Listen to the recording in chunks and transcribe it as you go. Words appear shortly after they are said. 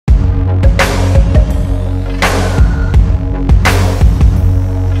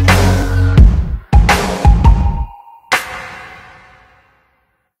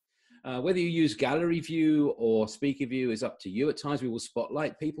Whether you use gallery view or speaker view is up to you. At times we will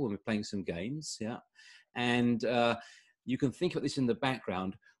spotlight people when we're playing some games, yeah. And you can think of this in the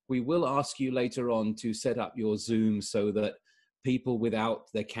background. We will ask you later on to set up your Zoom so that people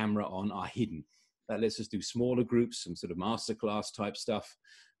without their camera on are hidden. That lets us do smaller groups, some sort of masterclass type stuff.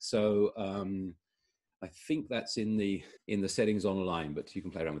 So I think that's in the settings online, but you can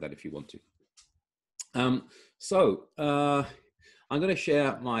play around with that if you want to. I'm going to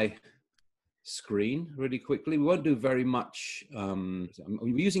share my screen really quickly. We won't do very much.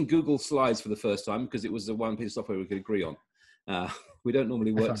 We're using Google Slides for the first time because it was the one piece of software we could agree on. We don't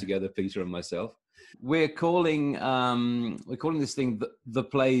normally work together, Peter and myself. We're calling this thing the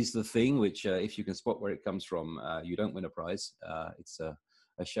play's the thing, which if you can spot where it comes from, you don't win a prize. It's a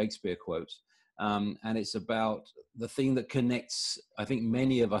Shakespeare quote. And it's about the thing that connects, I think,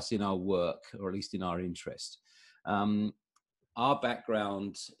 many of us in our work, or at least in our interest. Our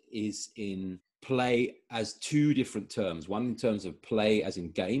background is in play as two different terms, one in terms of play as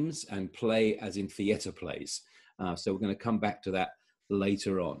in games and play as in theatre plays. So we're going to come back to that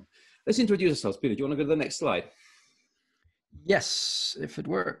later on. Let's introduce ourselves. Peter, do you want to go to the next slide? Yes, if it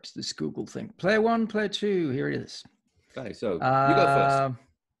works, this Google thing. Player one, player two, here it is. Okay, so you go first.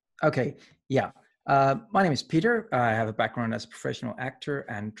 Okay, yeah. My name is Peter. I have a background as a professional actor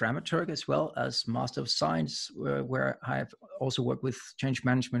and dramaturg, as well as Master of Science, where I have also worked with change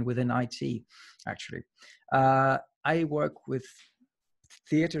management within IT, actually. I work with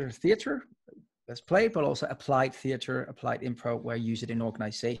theater as play, but also applied theater, applied improv, where I use it in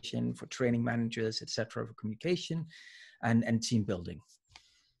organization for training managers, etc., for communication and team building.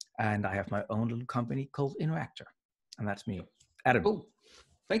 And I have my own little company called Interactor, and that's me, Adam. Cool.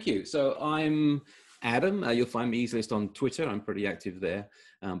 Thank you. So I'm Adam. You'll find me easiest on Twitter. I'm pretty active there,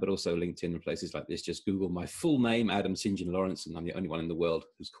 but also LinkedIn and places like this. Just Google my full name, Adam St. John Lawrence, and I'm the only one in the world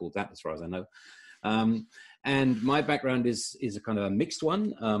who's called that, as far as I know. And my background is a kind of a mixed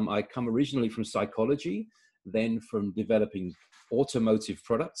one. I come originally from psychology, then from developing automotive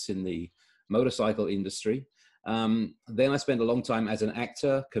products in the motorcycle industry. Then I spent a long time as an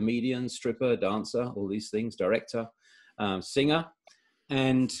actor, comedian, stripper, dancer, all these things, director, singer.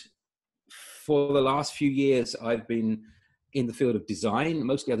 And for the last few years, I've been in the field of design,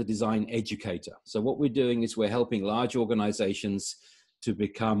 mostly as a design educator. So what we're doing is we're helping large organizations to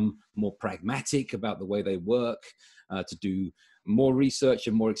become more pragmatic about the way they work, to do more research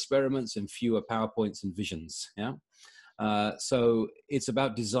and more experiments and fewer PowerPoints and visions. Yeah. So it's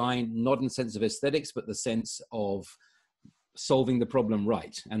about design, not in the sense of aesthetics, but the sense of solving the problem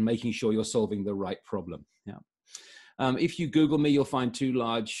right and making sure you're solving the right problem. Yeah. If you Google me, you'll find two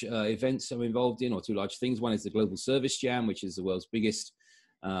large events I'm involved in, or two large things. One is the Global Service Jam, which is the world's biggest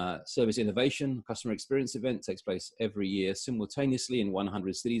service innovation customer experience event. It takes place every year simultaneously in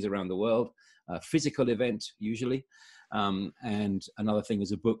 100 cities around the world. Physical event, usually. And another thing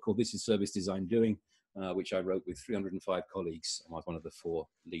is a book called This is Service Design Doing, which I wrote with 305 colleagues. I was one of the 4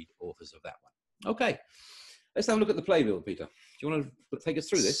 lead authors of that one. Okay. Let's have a look at the playbill, Peter. Do you want to take us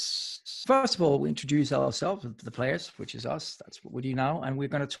through this? First of all, we introduce ourselves, the players, which is us. That's what we do now. And we're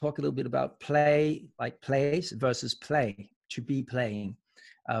going to talk a little bit about play, like plays versus play, to be playing.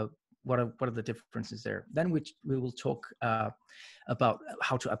 What are the differences there? Then we will talk about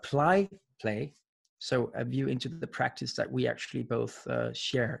how to apply play. So a view into the practice that we actually both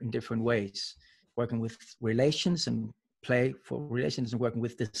share in different ways, working with relations and play for relations, and working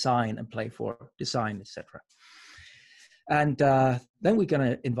with design and play for design, etc. And then we're going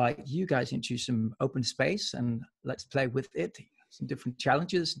to invite you guys into some open space and let's play with it. Some different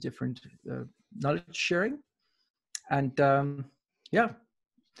challenges, different knowledge sharing. And yeah,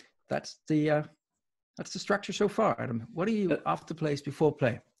 that's the structure so far, Adam. What are you after plays, before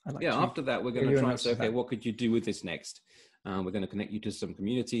play? After that, we're going to try and say, okay, what could you do with this next? We're going to connect you to some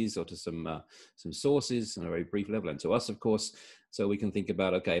communities or to some sources on a very brief level, and to us, of course, so we can think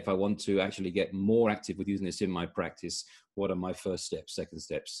about, okay, if I want to actually get more active with using this in my practice, what are my first steps, second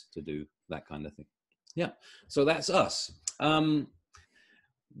steps to do that kind of thing? Yeah, so that's us.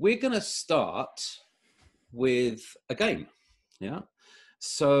 We're going to start with a game. Yeah,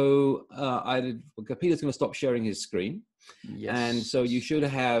 so Peter's going to stop sharing his screen. Yes. And so you should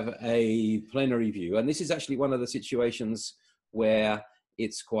have a plenary view. And this is actually one of the situations where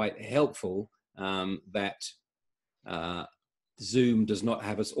it's quite helpful that Zoom does not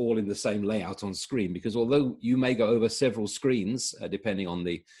have us all in the same layout on screen, because although you may go over several screens, depending on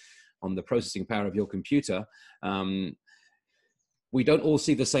the processing power of your computer, we don't all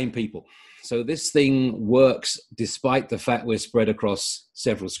see the same people. So this thing works despite the fact we're spread across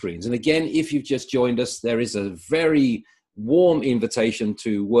several screens. And again, if you've just joined us, there is a very warm invitation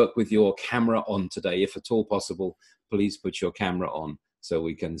to work with your camera on today. If at all possible, please put your camera on so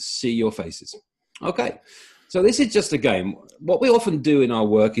we can see your faces. Okay. So this is just a game. What we often do in our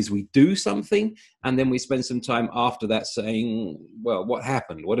work is we do something and then we spend some time after that saying, well, what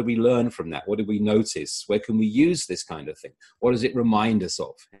happened? What did we learn from that? What did we notice? Where can we use this kind of thing? What does it remind us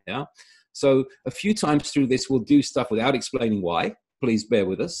of? Yeah. So a few times through this, we'll do stuff without explaining why. Please bear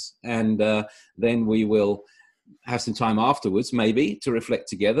with us. And then we will have some time afterwards, maybe, to reflect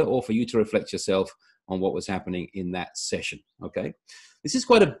together or for you to reflect yourself on what was happening in that session. Okay. This is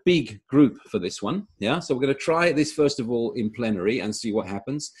quite a big group for this one, yeah? So we're going to try this first of all in plenary and see what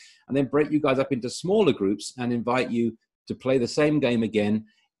happens, and then break you guys up into smaller groups and invite you to play the same game again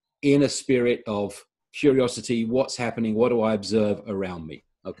in a spirit of curiosity. What's happening? What do I observe around me?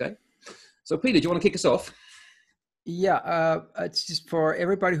 Okay? So Peter, do you want to kick us off? Yeah, it's just for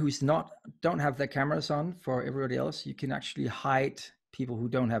everybody who's don't have their cameras on. For everybody else, you can actually hide people who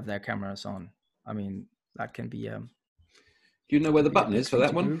don't have their cameras on. I mean, that can be... Do you know where the button is for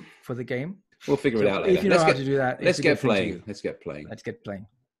that one? For the game? We'll figure it out later. If you know how to do that, let's get playing. Let's get playing. Let's get playing.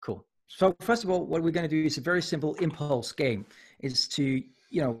 Cool. So first of all, what we're going to do is a very simple impulse game. Is to,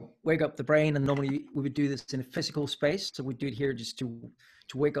 wake up the brain, and normally we would do this in a physical space. So we do it here just to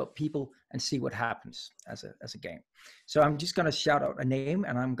wake up people and see what happens as a game. So I'm just going to shout out a name,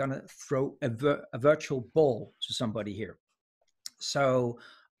 and I'm going to throw a virtual ball to somebody here. So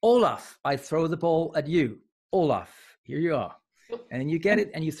Olaf, I throw the ball at you. Olaf, here you are. And you get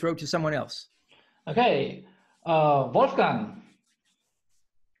it and you throw it to someone else. Okay. Wolfgang.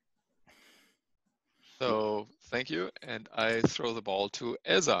 So thank you. And I throw the ball to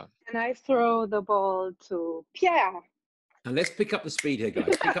Elsa. And I throw the ball to Pierre. And let's pick up the speed here,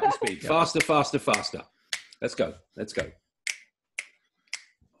 guys. Pick up the speed. Faster, faster, faster. Let's go. Let's go.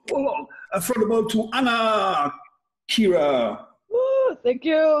 Oh, I throw the ball to Anna. Kira. Ooh, thank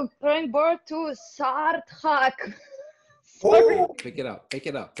you. Throwing ball to Sarthak. Oh. Pick it up, pick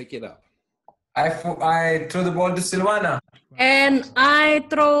it up, pick it up. I throw the ball to Silvana. And I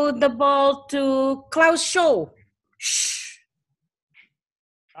throw the ball to Klaus Shaw. Shh.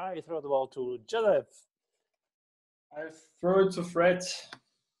 I throw the ball to Joseph. I throw it to Fritz.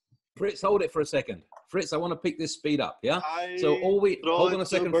 Fritz, hold it for a second. Fritz, I want to pick this speed up, yeah? So hold on a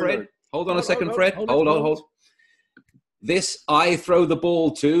second, Fred. Hold on a second, Fred. Hold. This I throw the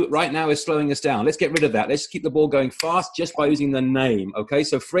ball to right now is slowing us down. Let's get rid of that. Let's keep the ball going fast just by using the name. Okay,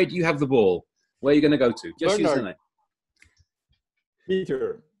 so Fred, you have the ball. Where are you going to go to? Just use the name.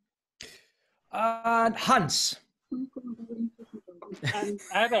 Peter. Hans. And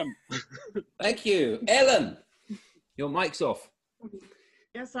Adam. Thank you. Ellen, your mic's off.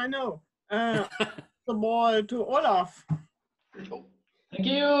 Yes, I know. The ball to Olaf. Thank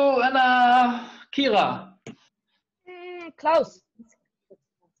you. And Kira. Klaus.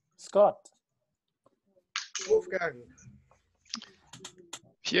 Scott. Wolfgang.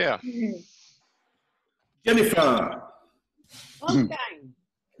 Pierre. Jennifer. Wolfgang.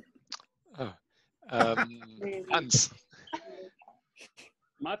 Hans.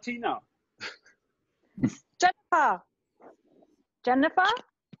 Martina. Jennifer.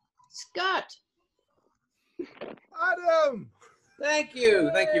 Scott. Adam. Thank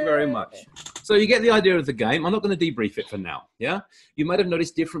you. Thank you very much. So you get the idea of the game. I'm not going to debrief it for now. Yeah. You might have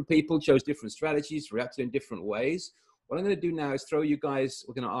noticed different people chose different strategies, reacted in different ways. What I'm going to do now is throw you guys,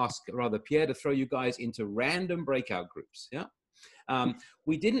 we're going to ask rather Pierre to throw you guys into random breakout groups. Yeah.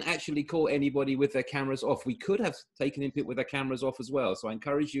 We didn't actually call anybody with their cameras off. We could have taken input with their cameras off as well. So I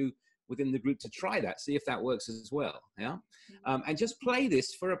encourage you within the group to try that, see if that works as well. Yeah. And just play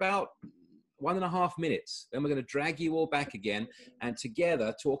this for about 1.5 minutes. Then we're going to drag you all back again and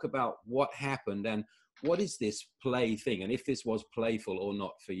together talk about what happened and what is this play thing and if this was playful or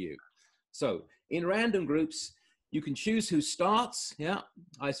not for you. So in random groups, you can choose who starts. Yeah,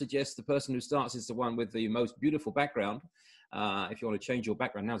 I suggest the person who starts is the one with the most beautiful background. If you want to change your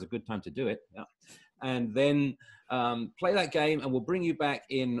background, now's a good time to do it. Yeah. And then play that game and we'll bring you back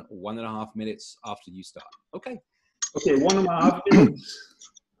in 1.5 minutes after you start. Okay. Okay, 1.5 minutes.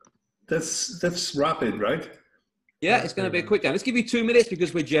 That's rapid, right? Yeah, it's going to be a quick game. Let's give you 2 minutes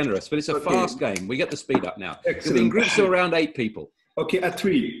because we're generous, but it's a fast game. We get the speed up now. Excellent. In groups of around 8 people. Okay, at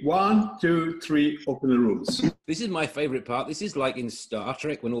 3. 1, 2, 3, open the rules. This is my favorite part. This is like in Star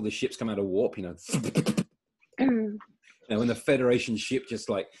Trek when all the ships come out of warp, you know. You know, when the Federation ship just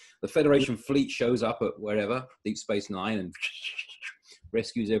like, the Federation fleet shows up at wherever, Deep Space Nine, and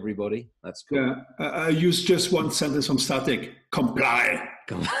rescues everybody. That's cool. Yeah, I use just one sentence from static. Comply.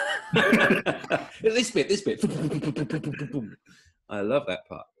 This bit. I love that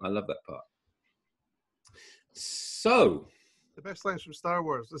part. So, the best lines from Star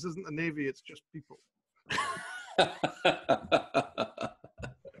Wars. This isn't a navy; it's just people.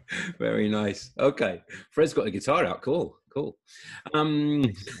 Very nice. Okay, Fred's got a guitar out. Cool, cool.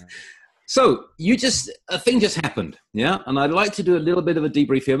 So a thing just happened, yeah? And I'd like to do a little bit of a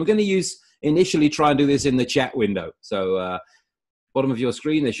debrief here. We're going to initially try and do this in the chat window. So bottom of your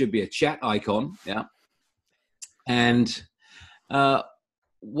screen, there should be a chat icon, yeah? And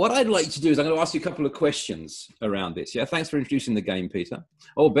what I'd like to do is I'm going to ask you a couple of questions around this, yeah? Thanks for introducing the game, Peter.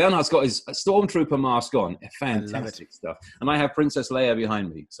 Oh, Bernhard's got his Stormtrooper mask on. Fantastic stuff. And I have Princess Leia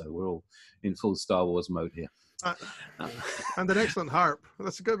behind me, so we're all in full Star Wars mode here. And an excellent harp.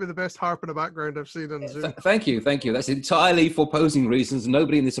 That's got to be the best harp in the background I've seen on Zoom. Thank you, thank you. That's entirely for posing reasons.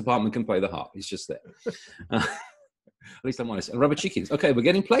 Nobody in this apartment can play the harp. It's just there. At least I'm honest. And rubber chickens. Okay, we're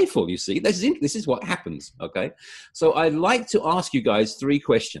getting playful, you see. This is what happens, okay? So I'd like to ask you guys 3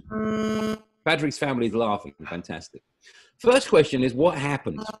 questions. Patrick's family is laughing. Fantastic. First question is, what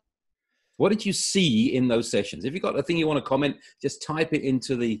happened? What did you see in those sessions? If you've got a thing you want to comment, just type it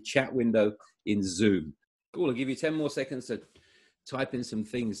into the chat window in Zoom. Cool, I'll give you 10 more seconds to type in some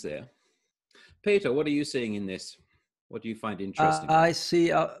things there. Peter, what are you seeing in this? What do you find interesting? I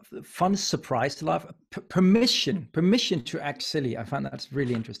see fun surprise, permission to act silly. I find that's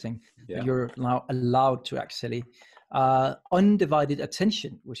really interesting. Yeah. You're now allowed to act silly. Undivided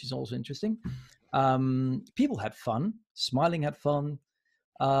attention, which is also interesting. People had fun. Smiling had fun.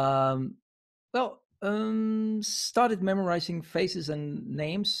 Started memorizing faces and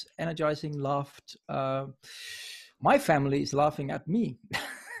names, energizing, laughed. My family is laughing at me.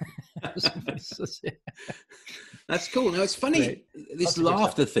 That's cool. Now, it's funny, this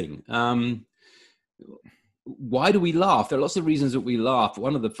laughter thing. Why do we laugh? There are lots of reasons that we laugh.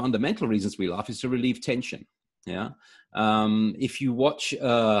 One of the fundamental reasons we laugh is to relieve tension. Yeah. If you watch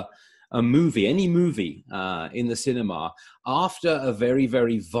a movie, any movie in the cinema, after a very,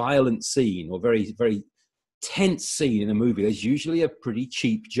 very violent scene or very, very tense scene in a movie, there's usually a pretty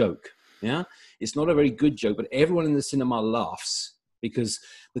cheap joke. Yeah. It's not a very good joke, but everyone in the cinema laughs because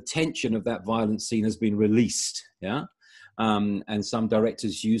the tension of that violent scene has been released. Yeah. And some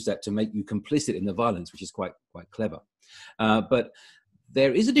directors use that to make you complicit in the violence, which is quite clever. But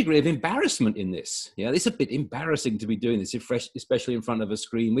there is a degree of embarrassment in this. Yeah, it's a bit embarrassing to be doing this, especially in front of a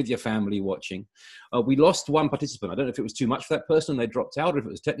screen with your family watching. We lost one participant. I don't know if it was too much for that person, they dropped out, or if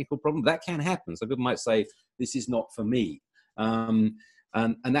it was a technical problem. That can happen. So people might say, this is not for me. And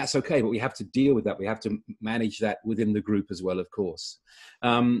that's okay, but we have to deal with that. We have to manage that within the group as well, of course.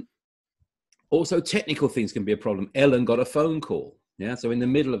 Also, technical things can be a problem. Ellen got a phone call. Yeah, so in the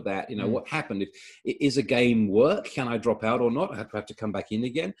middle of that, what happened? Is a game work? Can I drop out or not? I have to come back in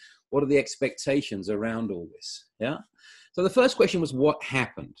again. What are the expectations around all this? Yeah. So the first question was, what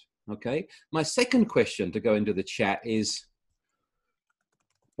happened? Okay. My second question to go into the chat is,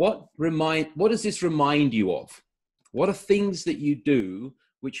 what does this remind you of? What are things that you do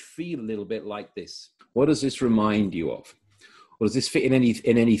which feel a little bit like this? What does this remind you of? Or does this fit in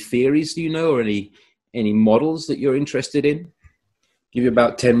any theories, do you know, or any models that you're interested in? Give you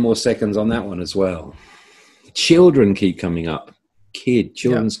about 10 more seconds on that one as well. Children keep coming up.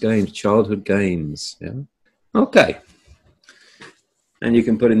 Children's games, childhood games. Yeah. Okay. And you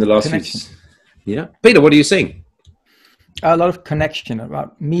can put in the last few. Yeah. Peter, what are you seeing? A lot of connection,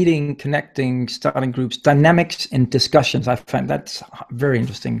 about meeting, connecting, starting groups, dynamics in discussions. I find that's very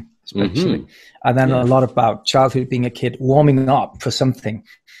interesting, especially. Mm-hmm. And then a lot about childhood, being a kid, warming up for something.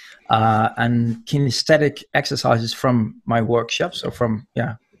 And kinesthetic exercises from my workshops, or from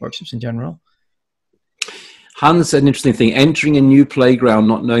workshops in general. Hans said an interesting thing: entering a new playground,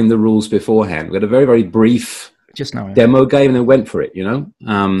 not knowing the rules beforehand. We had a very, very brief demo game, and then went for it.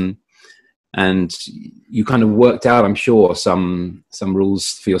 And you kind of worked out, I'm sure, some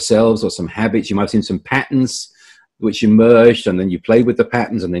rules for yourselves or some habits. You might have seen some patterns which emerged, and then you played with the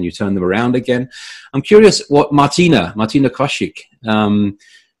patterns, and then you turn them around again. I'm curious what Martina Koschik.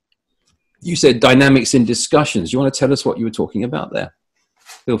 You said dynamics in discussions. Do you want to tell us what you were talking about there?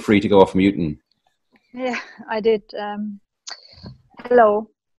 Feel free to go off mute. Yeah, I did. Hello.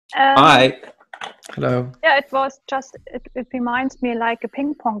 Hi. Hello. Yeah, it was just, it reminds me like a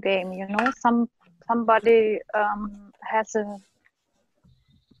ping pong game, somebody has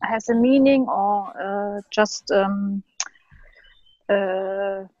a meaning, or just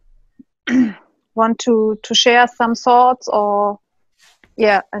want to share some thoughts, or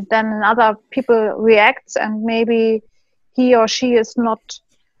and then other people reacts, and maybe he or she does not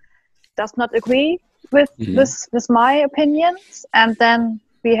agree with with my opinions, and then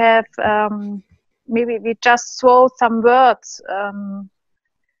we have maybe we just throw some words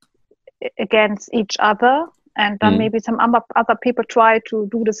against each other, and then maybe some other people try to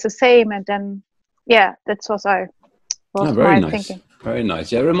do this the same, and then that's what was very my nice. thinking. Very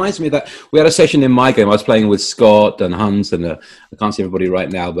nice. Yeah, it reminds me that we had a session in my game. I was playing with Scott and Hans, and I can't see everybody right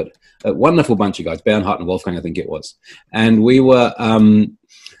now, but a wonderful bunch of guys, Bernhard and Wolfgang, I think it was. And we were,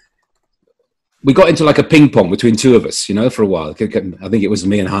 we got into like a ping pong between two of us, for a while. I think it was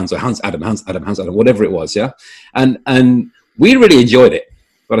me and Hans, or Hans, Adam, whatever it was, yeah? And we really enjoyed it.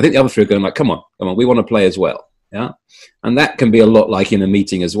 But I think the other three are going like, come on, we want to play as well, yeah? And that can be a lot like in a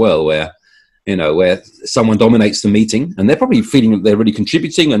meeting as well, where someone dominates the meeting and they're probably feeling that they're really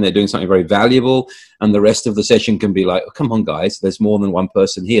contributing and they're doing something very valuable, and the rest of the session can be like, oh, come on guys, there's more than one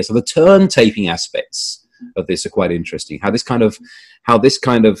person here. So the turn taking aspects of this are quite interesting. How this kind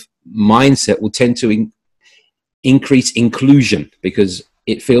of mindset will tend to increase inclusion, because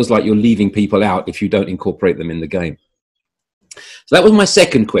it feels like you're leaving people out if you don't incorporate them in the game. So that was my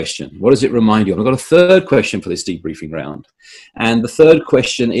second question. What does it remind you of? I've got a third question for this debriefing round. And the third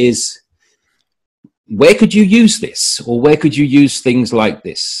question is, where could you use this? Or where could you use things like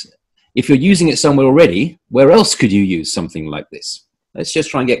this? If you're using it somewhere already, where else could you use something like this? Let's just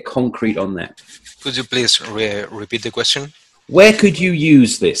try and get concrete on that. Could you please repeat the question? Where could you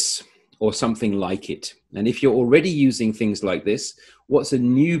use this or something like it? And if you're already using things like this, what's a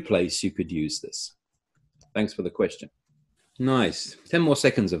new place you could use this? Thanks for the question. Nice. 10 more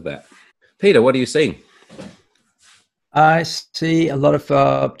seconds of that. Peter, what are you seeing? I see a lot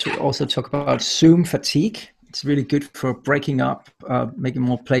of, to also talk about Zoom fatigue. It's really good for breaking up, making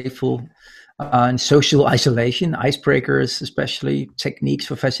more playful, and social isolation, icebreakers, especially techniques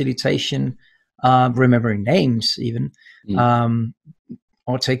for facilitation, remembering names even,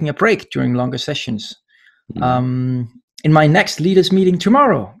 or taking a break during longer sessions. In my next leaders meeting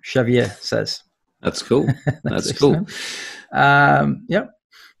tomorrow, Xavier says. That's cool. That's cool. Yeah.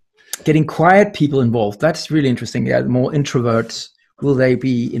 Getting quiet people involved. That's really interesting. Yeah, more introverts, will they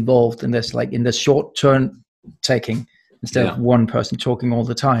be involved in this, like in the short turn taking instead of one person talking all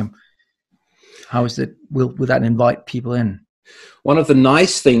the time? How is it? Will that invite people in? One of the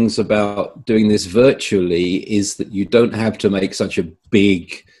nice things about doing this virtually is that you don't have to make such a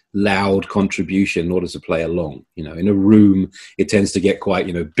big, loud contribution in order to play along. In a room, it tends to get quite,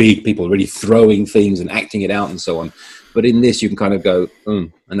 big, people really throwing things and acting it out and so on. But in this, you can kind of go,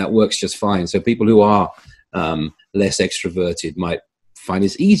 and that works just fine. So people who are less extroverted might find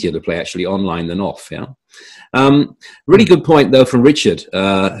it's easier to play actually online than off, yeah? Really good point, though, from Richard,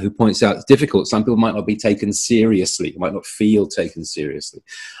 who points out it's difficult. Some people might not be taken seriously, might not feel taken seriously.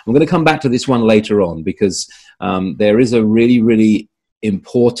 I'm going to come back to this one later on, because there is a really, really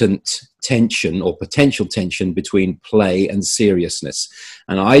important tension or potential tension between play and seriousness.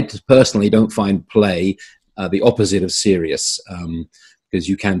 And I personally don't find play the opposite of serious, because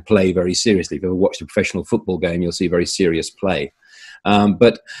you can play very seriously. If you ever watched a professional football game, you'll see very serious play.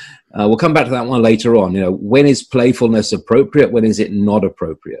 But we'll come back to that one later on. When is playfulness appropriate? When is it not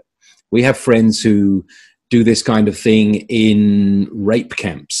appropriate? We have friends who do this kind of thing in rape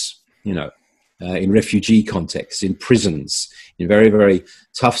camps, in refugee contexts, in prisons, in very, very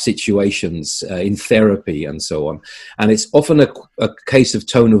tough situations, in therapy and so on. And it's often a case of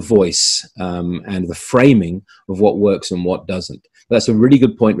tone of voice and the framing of what works and what doesn't. That's a really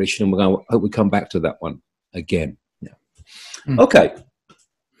good point, Richard, and I hope we come back to that one again. Yeah. Okay.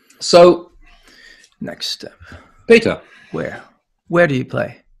 So, next step. Peter. Where do you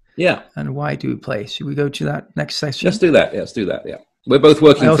play? Yeah. And why do you play? Should we go to that next session? Let's do that. Yeah, let's do that. Yeah. We're both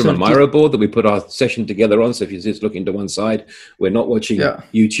working from a Miro board that we put our session together on. So if you're just looking to one side, we're not watching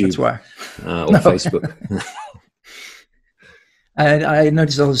YouTube or Facebook. And I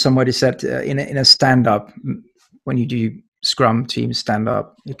noticed also somebody said in a stand-up, when you do Scrum team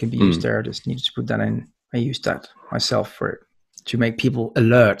stand-up, it can be used there. I just need to put that in. I use that myself to make people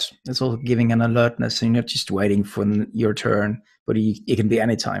alert. It's also giving an alertness, so you're not just waiting for your turn, but it can be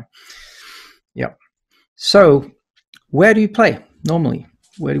anytime. Yeah. So where do you play normally?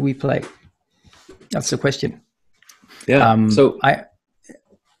 Where do we play? That's the question. Yeah. Sorry,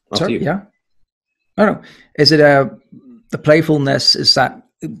 yeah. I don't know. Is it the playfulness? Is that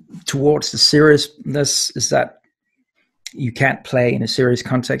towards the seriousness? Is that you can't play in a serious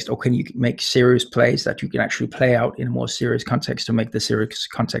context, or can you make serious plays that you can actually play out in a more serious context to make the serious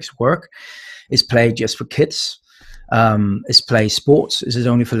context work? Is play just for kids? Is play sports? Is it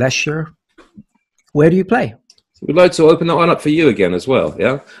only for leisure? Where do you play? We'd like to open that one up for you again as well.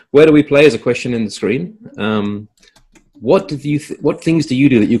 Yeah. Where do we play is a question in the screen. What things do you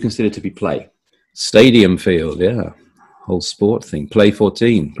do that you consider to be play? Stadium field. Yeah. Whole sport thing. Play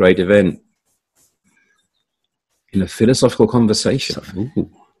 14. Great event. In a philosophical conversation.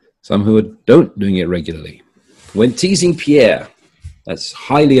 Ooh. Some who don't doing it regularly. When teasing Pierre, that's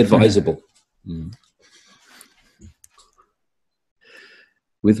highly advisable.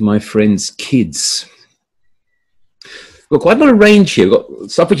 With my friends' kids. We've got quite a lot of range here. We've got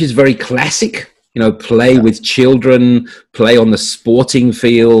stuff which is very classic, you know, play with children, play on the sporting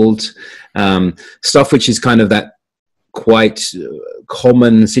field, stuff which is kind of that quite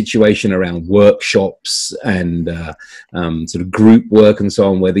common situation around workshops and sort of group work and so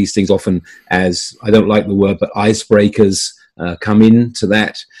on, where these things often, as I don't like the word, but icebreakers come into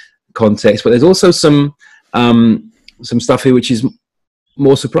that context. But there's also some stuff here which is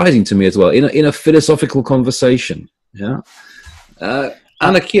more surprising to me as well, in a philosophical conversation. Yeah.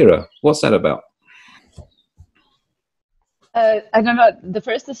 Anna Kira, what's that about? I don't know. The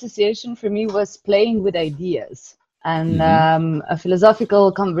first association for me was playing with ideas. And a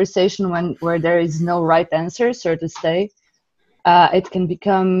philosophical conversation where there is no right answer, so to say, it can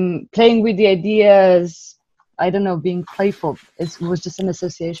become playing with the ideas. I don't know, being playful. It was just an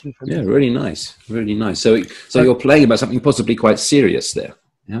association for me. Yeah, really nice, really nice. So you're playing about something possibly quite serious there,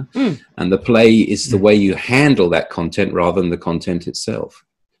 yeah. And the play is the way you handle that content rather than the content itself.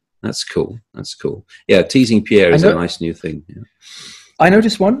 That's cool. That's cool. Yeah, teasing Pierre is a nice new thing. Yeah. I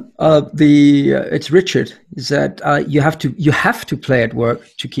noticed one. It's Richard. Is that you have to play at work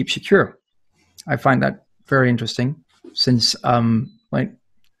to keep secure. I find that very interesting, since like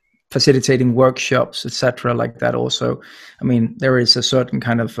facilitating workshops, etc., like that. Also, I mean, there is a certain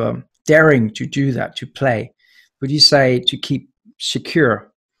kind of daring to do that, to play. Would you say to keep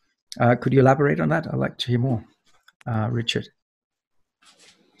secure? Could you elaborate on that? I'd like to hear more, Richard.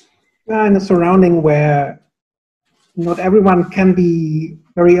 In a surrounding where not everyone can be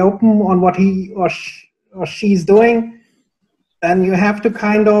very open on what he or she's doing, and you have to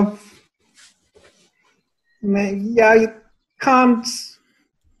kind of, you can't,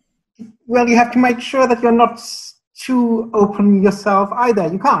 well, you have to make sure that you're not too open yourself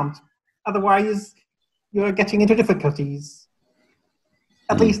either. You can't. Otherwise, you're getting into difficulties.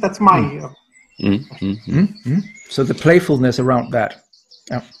 At least that's my... So the playfulness around that.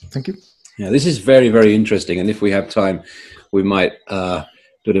 Yeah, thank you. Yeah, this is very, very interesting. And if we have time, we might do a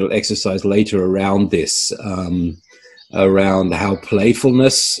little exercise later around this, around how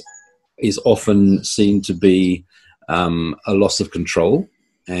playfulness is often seen to be a loss of control,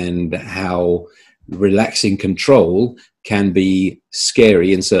 and how relaxing control can be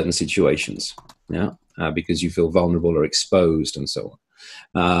scary in certain situations, yeah, because you feel vulnerable or exposed and so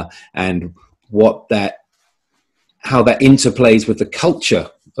on. And how that interplays with the culture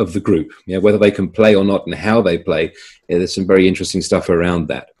of the group, yeah, whether they can play or not and how they play. Yeah, there's some very interesting stuff around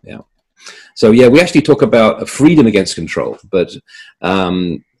that. Yeah. So yeah, we actually talk about freedom against control, but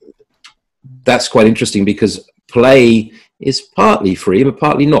that's quite interesting because play is partly free, but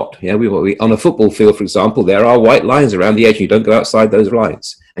partly not. Yeah, we on a football field, for example, there are white lines around the edge. You don't go outside those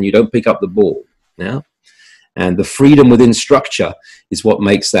lines, and you don't pick up the ball. Yeah, and the freedom within structure is what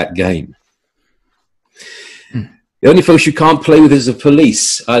makes that game. The only folks you can't play with is the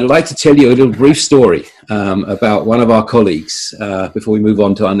police. I'd like to tell you a little brief story about one of our colleagues before we move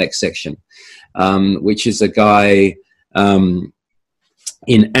on to our next section, which is a guy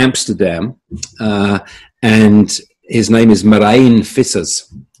in Amsterdam, and his name is Marijn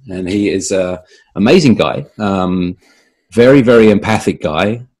Vissers, and he is an amazing guy, very, very empathic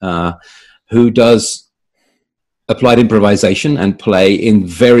guy who does applied improvisation and play in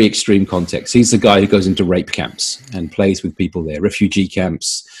very extreme contexts. He's the guy who goes into rape camps and plays with people there, refugee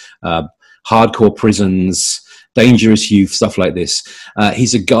camps, hardcore prisons, dangerous youth, stuff like this.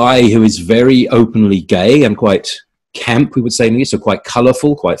 He's a guy who is very openly gay and quite camp, we would say, so quite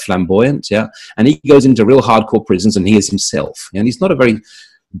colorful, quite flamboyant, yeah. And he goes into real hardcore prisons and he is himself. And he's not a very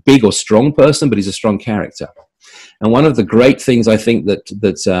big or strong person, but he's a strong character. And one of the great things I think that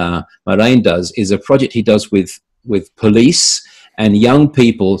Marijn does is a project he does with police and young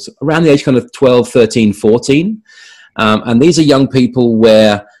people around the age kind of 12, 13, 14. And these are young people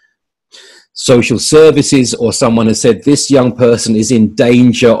where social services or someone has said, this young person is in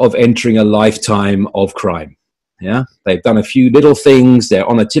danger of entering a lifetime of crime. Yeah, they've done a few little things. They're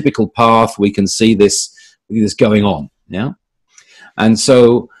on a typical path. We can see this going on. Yeah. And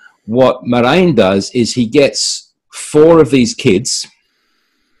so what Marijn does is he gets 4 of these kids,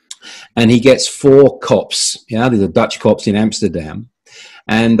 and he gets 4 cops. Yeah, these are Dutch cops in Amsterdam,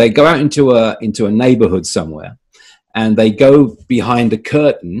 and they go out into a neighborhood somewhere, and they go behind a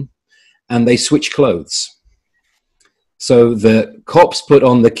curtain, and they switch clothes. So the cops put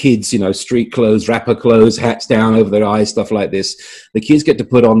on the kids, street clothes, rapper clothes, hats down over their eyes, stuff like this. The kids get to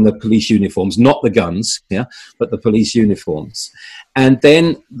put on the police uniforms, not the guns, yeah, but the police uniforms. And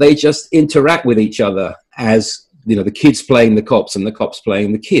then they just interact with each other as, you know, the kids playing the cops and the cops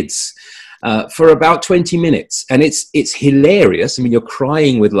playing the kids for about 20 minutes. And it's hilarious. I mean, you're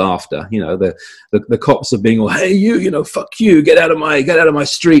crying with laughter. You know, the cops are being all, hey, you know, fuck you, get out of my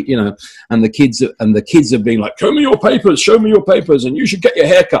street, you know, and the kids are being like, show me your papers, and you should get your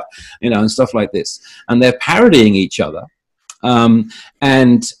hair cut, you know, and stuff like this. And they're parodying each other.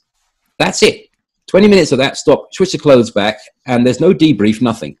 And that's it. 20 minutes of that, stop, switch the clothes back, and there's no debrief,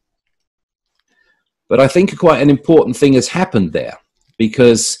 nothing. But I think quite an important thing has happened there,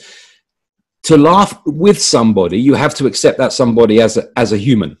 because to laugh with somebody, you have to accept that somebody as a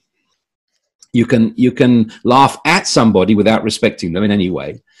human. You can laugh at somebody without respecting them in any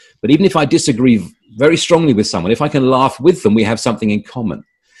way. But even if I disagree very strongly with someone, if I can laugh with them, we have something in common.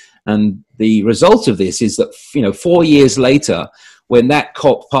 And the result of this is that, you know, 4 years later, when that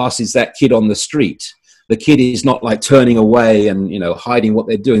cop passes that kid on the street, the kid is not like turning away and, you know, hiding what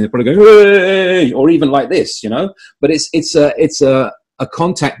they're doing. They're probably going, hey, or even like this, you know. But it's a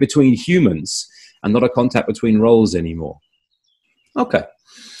contact between humans and not a contact between roles anymore. Okay.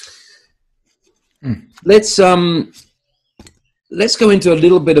 Let's go into a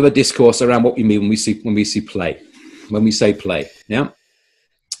little bit of a discourse around what we mean when we say play. Yeah.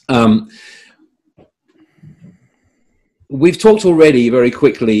 We've talked already very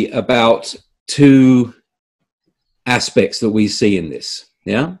quickly about two aspects that we see in this.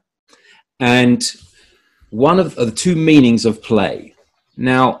 Yeah. And one of the two meanings of play.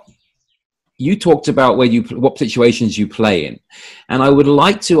 Now, you talked about what situations you play in. And I would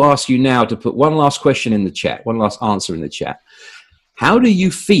like to ask you now to put one last question in the chat, one last answer in the chat. How do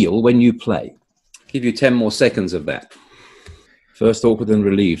you feel when you play? I'll give you 10 more seconds of that. First, awkward, then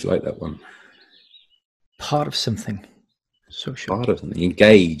relieved, like that one. Part of something. Social. Part of something.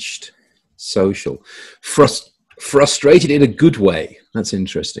 Engaged. Social. Frustrated in a good way. That's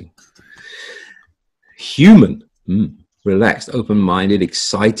interesting. Human. Relaxed, open-minded,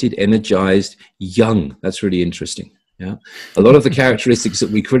 excited, energized, young. That's really interesting. Yeah. A lot of the characteristics that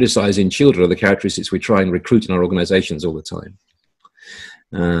we criticize in children are the characteristics we try and recruit in our organizations all the time.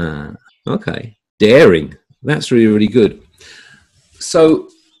 Okay. Daring. That's really, really good. So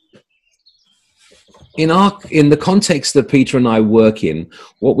in the context that Peter and I work in,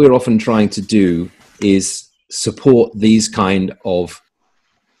 what we're often trying to do is support these kind of,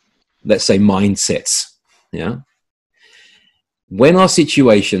 let's say, mindsets. Yeah. When our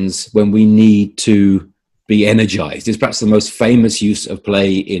situations when we need to be energized, is perhaps the most famous use of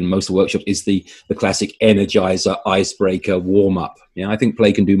play in most of the workshops is the classic energizer, icebreaker, warm-up. Yeah, I think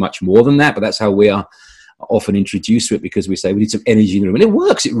play can do much more than that, but that's how we are often introduced to it, because we say we need some energy in the room. And it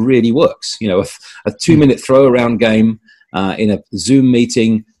works, it really works. You know, a 2-minute throw-around game in a Zoom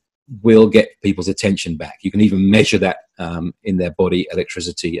meeting will get people's attention back. You can even measure that in their body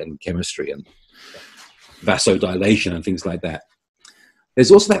electricity and chemistry and vasodilation and things like that.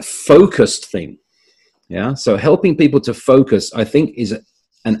 There's also that focused thing. Yeah. So helping people to focus, I think, is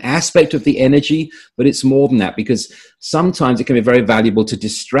an aspect of the energy, but it's more than that, because sometimes it can be very valuable to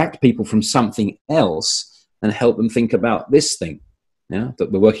distract people from something else and help them think about this thing, yeah,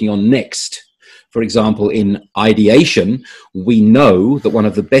 that we're working on next. For example, in ideation, we know that one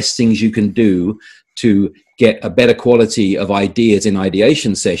of the best things you can do to get a better quality of ideas in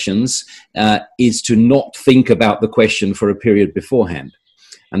ideation sessions is to not think about the question for a period beforehand.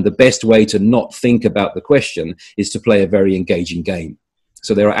 And the best way to not think about the question is to play a very engaging game.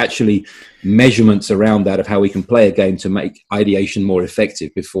 So there are actually measurements around that of how we can play a game to make ideation more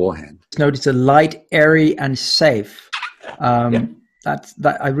effective beforehand. Notice a light, airy, and safe.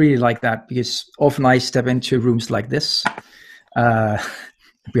 That I really like that, because often I step into rooms like this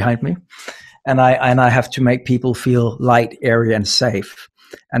behind me, and I have to make people feel light, airy, and safe.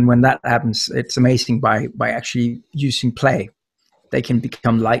 And when that happens, it's amazing by actually using play. They can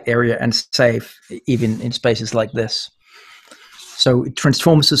become light, airy, and safe even in spaces like this. So it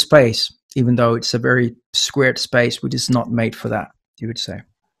transforms the space, even though it's a very squared space, which is not made for that, you would say.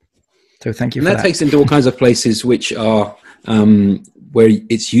 So thank you for that. And that takes into all kinds of places which are where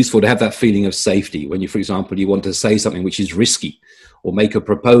it's useful to have that feeling of safety. When you, for example, you want to say something which is risky, or make a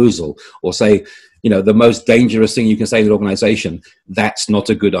proposal, or say, you know, the most dangerous thing you can say in an organization, that's not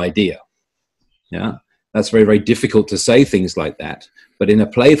a good idea. Yeah. That's very, very difficult to say things like that. But in a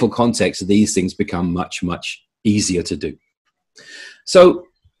playful context, these things become much, much easier to do. So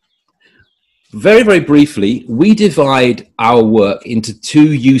very, very briefly, we divide our work into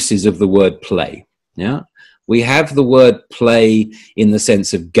two uses of the word play. Yeah. We have the word play in the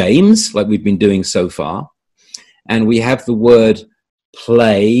sense of games, like we've been doing so far. And we have the word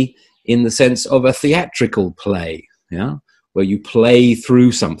play in the sense of a theatrical play, yeah, where you play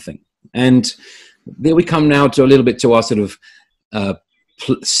through something. And there we come now to a little bit to our sort of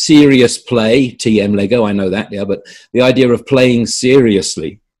serious play, TM Lego, I know that, yeah, but the idea of playing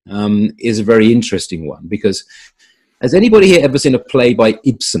seriously is a very interesting one, because has anybody here ever seen a play by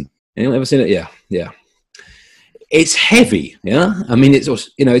Ibsen? Anyone ever seen it? Yeah, yeah. It's heavy, yeah? I mean, it's,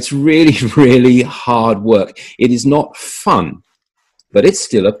 you know, it's really, really hard work. It is not fun, but it's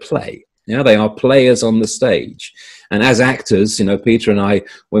still a play. Yeah, they are players on the stage. And as actors, you know, Peter and I,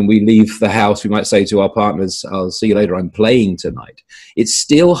 when we leave the house, we might say to our partners, I'll see you later, I'm playing tonight. It's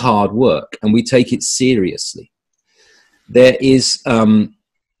still hard work, and we take it seriously. There is an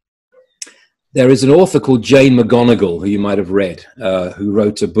author called Jane McGonigal, who you might have read, who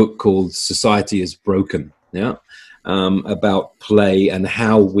wrote a book called Society is Broken, yeah, about play and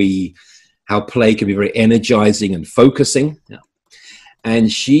how play can be very energizing and focusing. Yeah.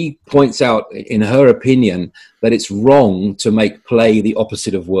 And she points out, in her opinion, that it's wrong to make play the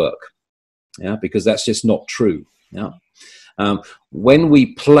opposite of work, yeah, because that's just not true. Yeah. When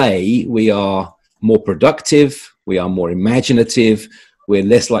we play, we are more productive, we are more imaginative, we're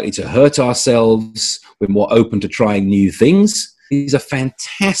less likely to hurt ourselves, we're more open to trying new things. These are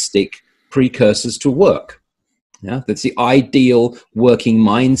fantastic precursors to work. Yeah, that's the ideal working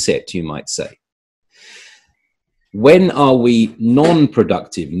mindset, you might say. When are we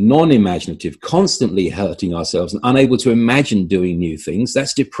non-productive, non-imaginative, constantly hurting ourselves and unable to imagine doing new things?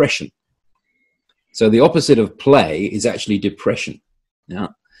 That's depression. So the opposite of play is actually depression. Yeah.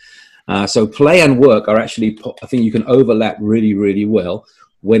 So play and work are actually, I think you can overlap really, really well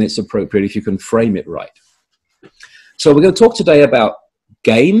when it's appropriate if you can frame it right. So we're going to talk today about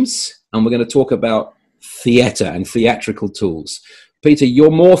games, and we're going to talk about theatre and theatrical tools. Peter,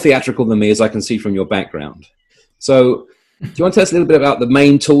 you're more theatrical than me, as I can see from your background. So do you want to tell us a little bit about the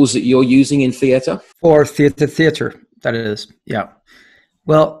main tools that you're using in theatre? For theatre, that is, yeah.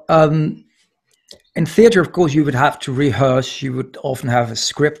 Well, in theatre, of course, you would have to rehearse. You would often have a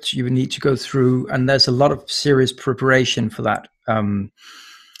script you would need to go through, and there's a lot of serious preparation for that. And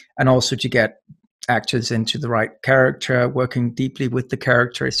also to get actors into the right character, working deeply with the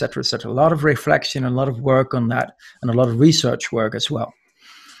character, etc., etc. A lot of reflection, a lot of work on that, and a lot of research work as well.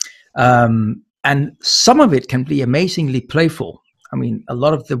 And some of it can be amazingly playful. I mean, a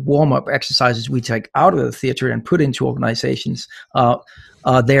lot of the warm-up exercises we take out of the theater and put into organizations are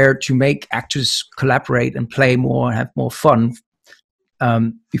there to make actors collaborate and play more and have more fun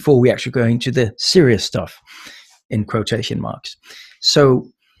before we actually go into the serious stuff, in quotation marks.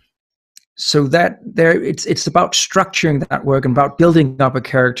 So that it's about structuring that work and about building up a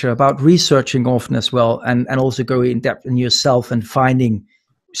character, about researching often as well, and also going in depth in yourself and finding,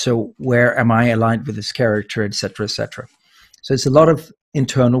 so where am I aligned with this character, etc., etc. So it's a lot of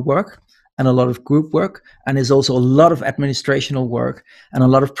internal work and a lot of group work, and there's also a lot of administrational work and a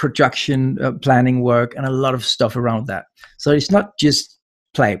lot of production planning work and a lot of stuff around that. So it's not just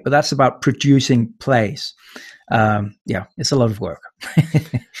play, but that's about producing plays. Yeah, it's a lot of work.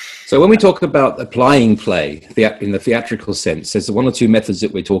 So when we talk about applying play in the theatrical sense, there's one or two methods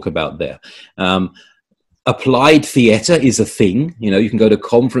that we talk about there. Applied theatre is a thing. You know, you can go to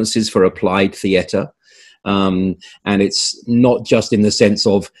conferences for applied theatre. And it's not just in the sense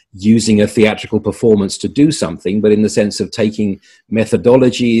of using a theatrical performance to do something, but in the sense of taking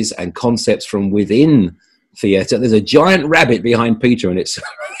methodologies and concepts from within theatre. There's a giant rabbit behind Peter, and it's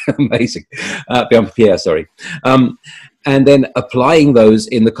amazing. Behind Pierre, sorry. And then applying those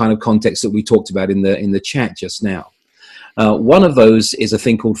in the kind of context that we talked about in the chat just now. One of those is a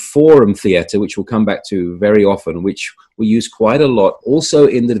thing called forum theatre, which we'll come back to very often, which we use quite a lot also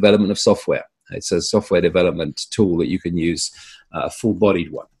in the development of software. It's a software development tool that you can use, a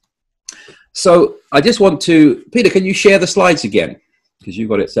full-bodied one. So I just want to, Peter, can you share the slides again? Because you've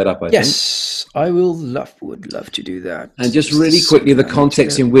got it set up, I think. Yes, I would love to do that. And just really quickly, the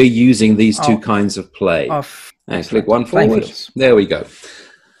context in we're using these two kinds of play. And click one forward. There we go.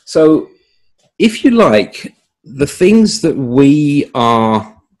 So if you like, the things that we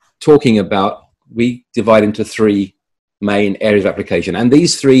are talking about, we divide into three main areas of application. And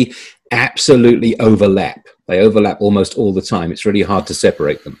these three absolutely overlap. They overlap almost all the time. It's really hard to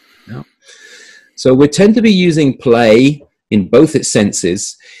separate them. Yeah. So we tend to be using play in both its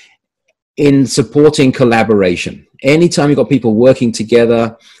senses in supporting collaboration. Anytime you've got people working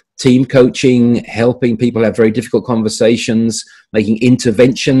together, team coaching, helping people have very difficult conversations, making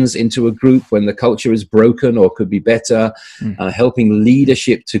interventions into a group when the culture is broken or could be better, helping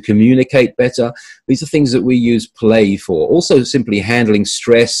leadership to communicate better. These are things that we use play for. Also simply handling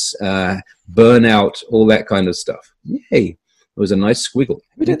stress, burnout, all that kind of stuff. Yay, it was a nice squiggle.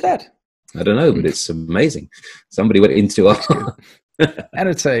 Who did that? I don't know, but it's amazing. Somebody went into our...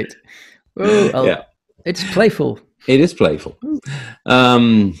 Annotate. Oh, Yeah. It's playful. It is playful.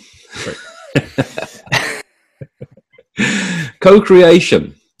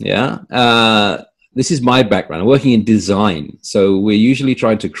 Co-creation. Yeah. This is my background. I'm working in design. So we're usually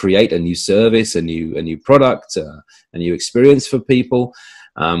trying to create a new service, a new product, a new experience for people,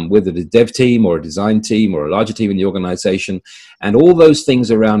 whether the dev team or a design team or a larger team in the organization, and all those things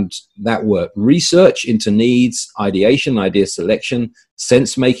around that work. Research into needs, ideation, idea selection,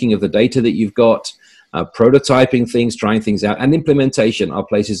 sense making of the data that you've got, prototyping things, trying things out, and implementation are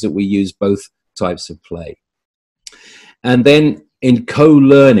places that we use both types of play. And then in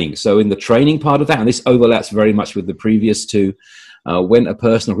co-learning, so in the training part of that, and this overlaps very much with the previous two, when a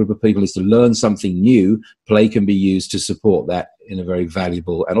person or group of people is to learn something new, play can be used to support that in a very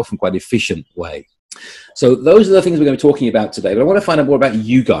valuable and often quite efficient way. So those are the things we're going to be talking about today. But I want to find out more about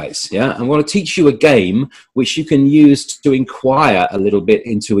you guys. Yeah, I want to teach you a game which you can use to inquire a little bit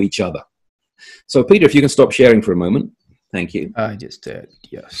into each other. So Peter, if you can stop sharing for a moment. Thank you. I just did,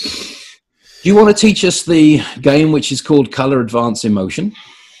 yes. Do you want to teach us the game which is called Color Advance Emotion?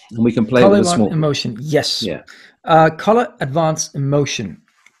 And we can play Color with a small... Emotion, yes. Yeah. Color Advance Emotion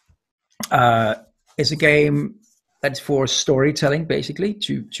is a game that's for storytelling, basically,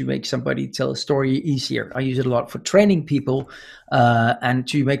 to make somebody tell a story easier. I use it a lot for training people and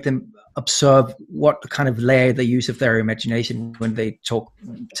to make them observe what kind of layer they use of their imagination when they tell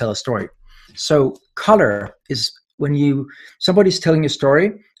a story. So color is when somebody's telling a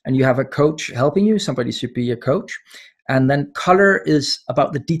story and you have a coach helping you, somebody should be a coach. And then color is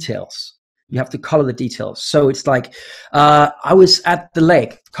about the details. You have to color the details. So it's like, I was at the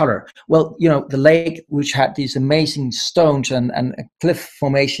lake, color. Well, the lake, which had these amazing stones and cliff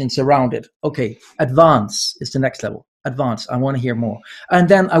formations around it. Okay, advance is the next level. Advance, I want to hear more. And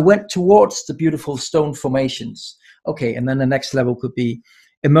then I went towards the beautiful stone formations. Okay, and then the next level could be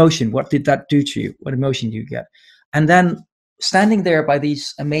emotion. What did that do to you? What emotion do you get? And then standing there by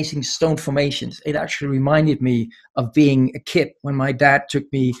these amazing stone formations, it actually reminded me of being a kid when my dad took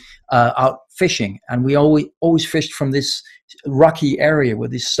me out fishing, and we always fished from this rocky area where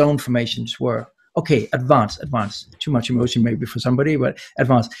these stone formations were. Okay, advance. Too much emotion maybe for somebody, but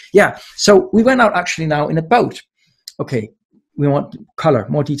advance. Yeah, so we went out actually now in a boat. Okay, we want color,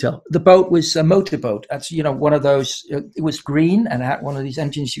 more detail. The boat was a motorboat. That's, one of those, it was green and had one of these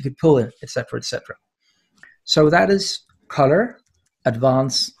engines you could pull in, etc., etc. So that is color,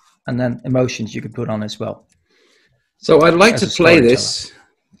 advance, and then emotions you could put on as well. So I'd like to play this.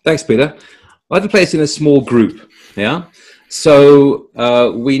 Thanks, Peter. I'd like to play this in a small group. Yeah. So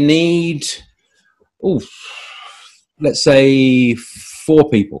we need, let's say 4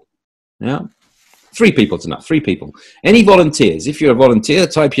 people. Yeah. 3 people's enough. 3 people. Any volunteers? If you're a volunteer,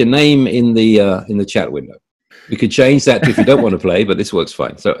 type your name in the chat window. We could change that if you don't want to play, but this works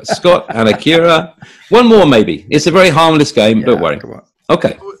fine. So Scott and Akira. One more maybe. It's a very harmless game. Yeah, don't worry.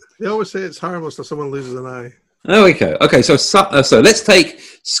 Okay. They always say it's harmless if someone loses an eye. There we go. Okay, so let's take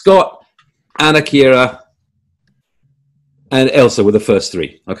Scott and Akira and Elsa with the first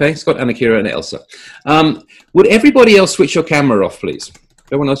 3. Okay, Scott and Akira and Elsa. Would everybody else switch your camera off, please?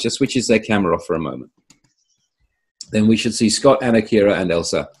 Everyone else just switches their camera off for a moment. Then we should see Scott and Akira and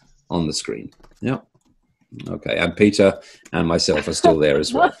Elsa on the screen. Yeah. Okay, and Peter and myself are still there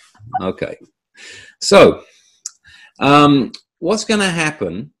as well. Okay. So what's going to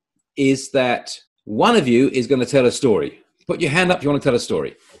happen is that one of you is going to tell a story. Put your hand up if you want to tell a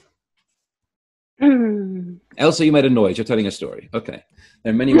story. Elsa, you made a noise. You're telling a story. Okay.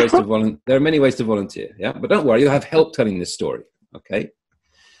 There are many ways to volunteer. Yeah, but don't worry. You'll have help telling this story. Okay.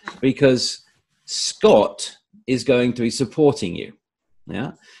 Because Scott is going to be supporting you.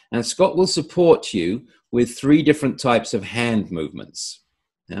 Yeah. And Scott will support you with 3 different types of hand movements.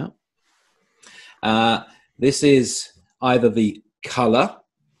 Yeah. This is either the color.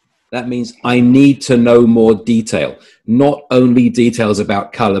 That means I need to know more detail. Not only details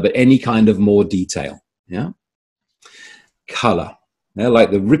about color, but any kind of more detail. Yeah. Color. Yeah,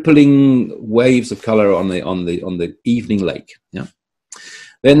 like the rippling waves of color on the evening lake. Yeah.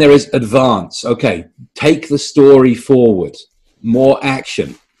 Then there is advance. Okay. Take the story forward. More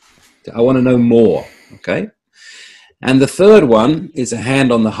action. I want to know more. Okay. And the third one is a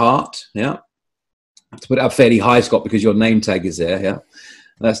hand on the heart. Yeah. To put it up fairly high, Scott, because your name tag is there. Yeah.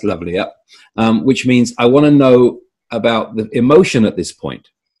 That's lovely. Yeah. Which means I want to know about the emotion at this point.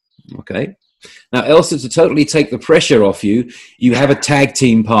 Okay. Now, Elsa, to totally take the pressure off you, you have a tag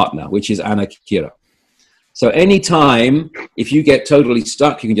team partner, which is Anna Kira. So anytime, if you get totally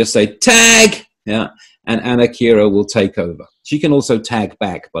stuck, you can just say tag. Yeah. And Anna Kira will take over. She can also tag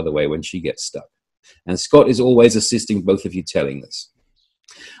back, by the way, when she gets stuck. And Scott is always assisting both of you telling this.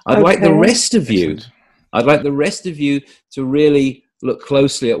 I'd like the rest of you, to really look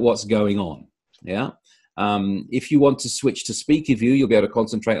closely at what's going on. Yeah. If you want to switch to speaker view, you'll be able to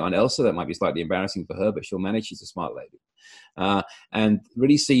concentrate on Elsa. That might be slightly embarrassing for her, but she'll manage. She's a smart lady. And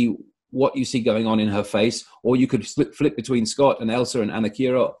really see what you see going on in her face, or you could flip between Scott and Elsa and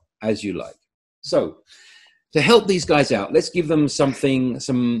Anakira as you like. So to help these guys out, let's give them something,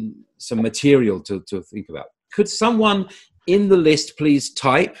 some material to think about. Could someone in the list please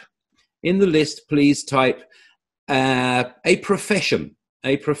type, a profession,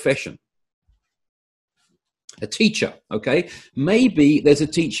 a teacher, okay? Maybe there's a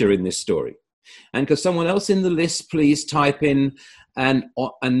teacher in this story. And could someone else in the list please type in a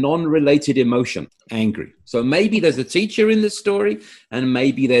non-related emotion, angry. So maybe there's a teacher in this story, and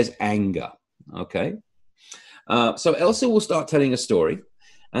maybe there's anger, okay? So Elsa will start telling a story.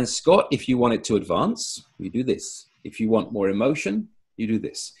 And Scott, if you want it to advance, you do this. If you want more emotion, you do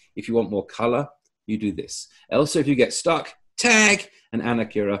this. If you want more color, you do this. Elsa, if you get stuck, tag, and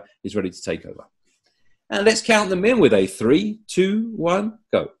Anakira is ready to take over. And let's count them in with a 3, 2, 1,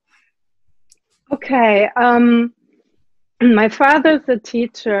 go. Okay. My father's a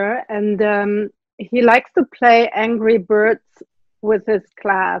teacher, and he likes to play Angry Birds with his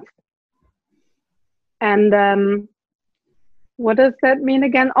class. And what does that mean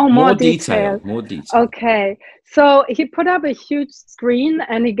again? Oh, more detail. More detail. Okay. So he put up a huge screen,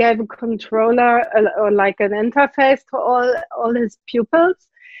 and he gave a controller or like an interface to all his pupils,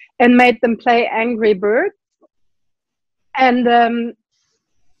 and made them play Angry Birds. And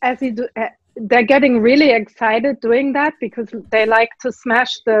as he they're getting really excited doing that, because they like to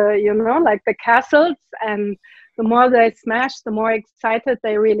smash the, you know, like the castles, and the more they smash, the more excited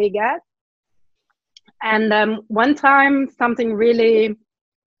they really get. And one time something really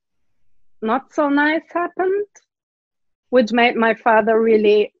not so nice happened, which made my father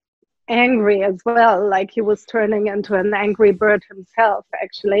really angry as well. Like he was turning into an angry bird himself,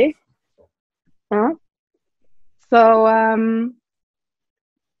 actually. So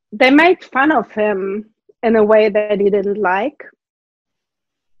they made fun of him in a way that he didn't like.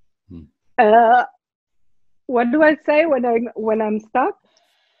 What do I say when I'm stuck?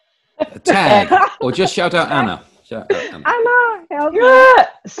 Tag, or just shout out Anna. Shout out Anna. Anna, help me.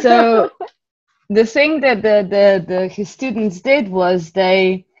 So the thing that his students did was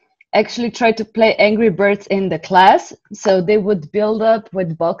they actually tried to play Angry Birds in the class. So they would build up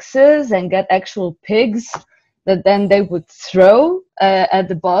with boxes and get actual pigs that then they would throw at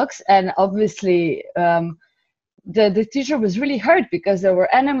the box. And obviously the teacher was really hurt, because there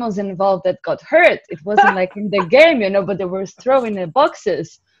were animals involved that got hurt. It wasn't like in the game, you know, but they were throwing the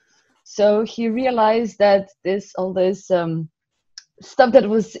boxes. So he realized that all this stuff that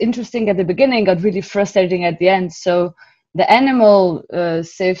was interesting at the beginning got really frustrating at the end. So the animal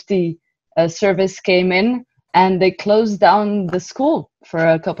safety service came in, and they closed down the school for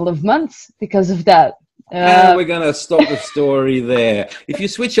a couple of months because of that. And we're going to stop the story there. If you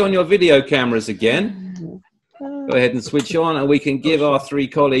switch on your video cameras again, go ahead and switch on, and we can give our 3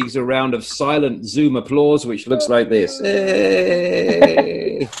 colleagues a round of silent Zoom applause, which looks like this.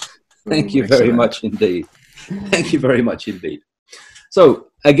 Hey! Thank you very much indeed. Thank you very much indeed. So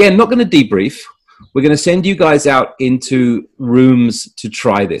again, not going to debrief. We're going to send you guys out into rooms to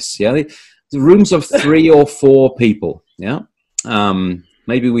try this. Yeah, the rooms of 3 or 4 people. Yeah,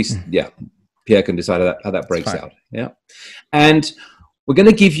 maybe Pierre can decide how that breaks out. Yeah, and we're going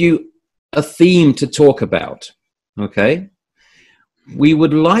to give you a theme to talk about. Okay, we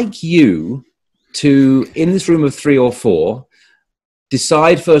would like you to, in this room of 3 or 4,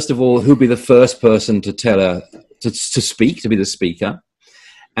 decide first of all who'll be the first person to speak, to be the speaker,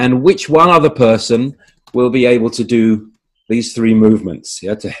 and which one other person will be able to do these 3 movements,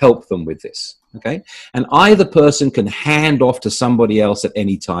 yeah, to help them with this. Okay, and either person can hand off to somebody else at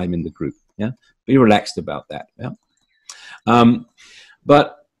any time in the group. Yeah, be relaxed about that. Yeah,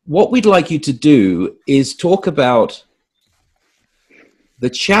 but what we'd like you to do is talk about the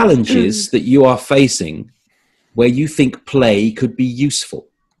challenges that you are facing where you think play could be useful.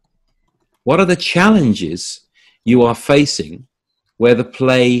 What are the challenges you are facing where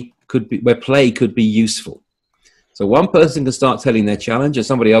play could be useful? So one person can start telling their challenge, and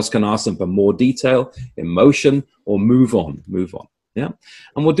somebody else can ask them for more detail, emotion, or move on. Yeah,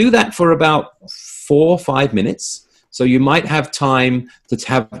 and we'll do that for about 4 or 5 minutes. So you might have time to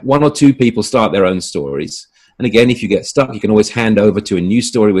have 1 or 2 people start their own stories. And again, if you get stuck, you can always hand over to a new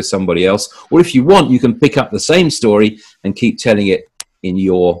story with somebody else. Or if you want, you can pick up the same story and keep telling it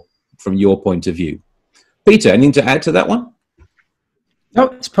from your point of view. Peter, anything to add to that one? No,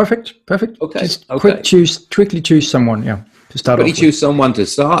 it's perfect. Perfect. Okay. Just quickly choose someone. Yeah. To start But off you choose someone to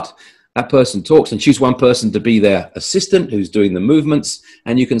start. That person talks, and choose one person to be their assistant who's doing the movements,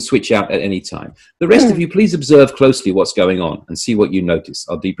 and you can switch out at any time. The rest of you, please observe closely what's going on and see what you notice.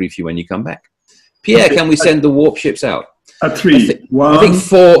 I'll debrief you when you come back. Pierre, can we send the warp ships out? At 3. I think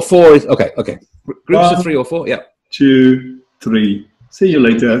four is okay. Okay, groups of 3 or 4. Yeah. 2, 3. See you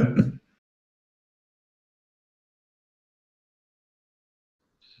later.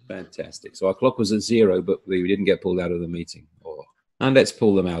 Fantastic. So our clock was at 0, but we didn't get pulled out of the meeting. And let's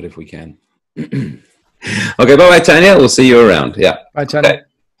pull them out if we can. Okay, bye-bye, Tanya. We'll see you around. Yeah. Bye, Tanya. Okay.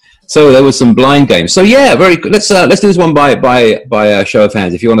 So there was some blind games. So yeah, very good. Let's do this one by a show of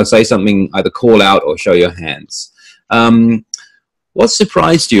hands. If you want to say something, either call out or show your hands. What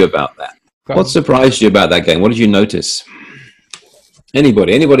surprised you about that? What surprised you about that game? What did you notice?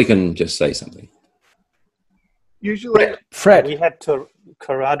 Anybody can just say something. Usually, Fred. We had to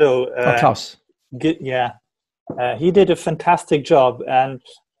Corrado. Klaus. He did a fantastic job, and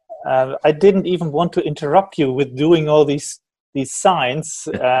I didn't even want to interrupt you with doing all these signs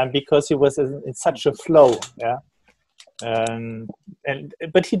because he was in such a flow. Yeah,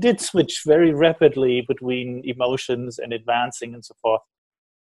 but he did switch very rapidly between emotions and advancing and so forth.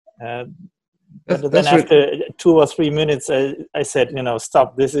 But then after 2 or 3 minutes, I said,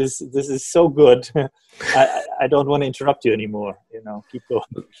 stop. This is so good. I don't want to interrupt you anymore. Keep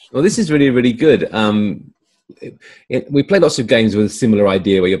going. Well, this is really, really good. We play lots of games with a similar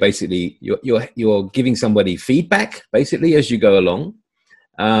idea where you're basically you're giving somebody feedback basically as you go along,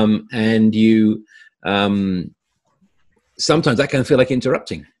 and you sometimes that can feel like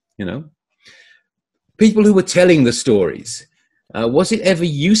interrupting. People who were telling the stories. Was it ever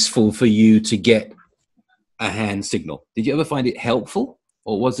useful for you to get a hand signal? Did you ever find it helpful,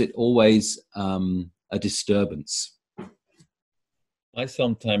 or was it always a disturbance? I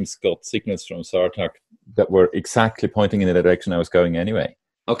sometimes got signals from Sartak that were exactly pointing in the direction I was going anyway.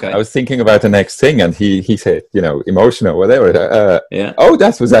 Okay. I was thinking about the next thing, and he said, emotional, whatever. Yeah. Oh,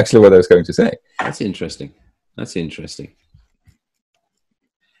 that was actually what I was going to say. That's interesting. That's interesting.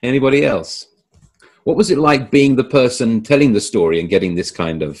 Anybody else? What was it like being the person telling the story and getting this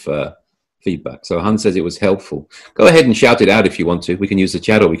kind of feedback? So Hans says it was helpful. Go ahead and shout it out if you want to. We can use the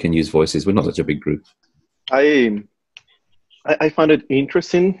chat or we can use voices. We're not such a big group. I found it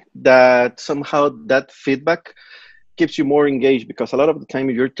interesting that somehow that feedback keeps you more engaged, because a lot of the time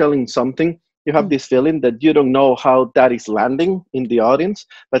if you're telling something, you have this feeling that you don't know how that is landing in the audience.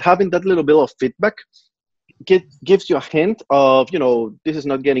 But having that little bit of feedback gives you a hint of, this is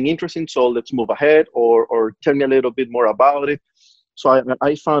not getting interesting, so let's move ahead, or tell me a little bit more about it. So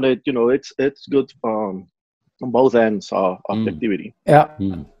I found it, it's good on both ends of the activity. Yeah.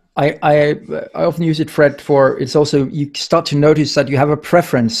 I often use it, Fred, for it's also, you start to notice that you have a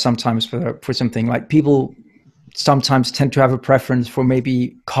preference sometimes for something. Like people sometimes tend to have a preference for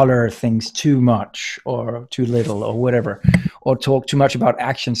maybe color things too much or too little or whatever, or talk too much about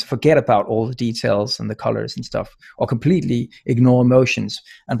actions, forget about all the details and the colors and stuff, or completely ignore emotions.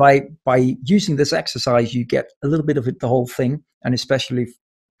 And by using this exercise, you get a little bit of it, the whole thing, and especially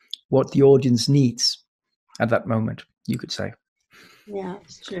what the audience needs at that moment, you could say. Yeah,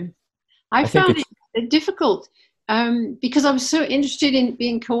 it's true. I found it difficult because I was so interested in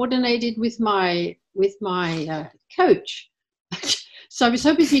being coordinated with my coach. So I was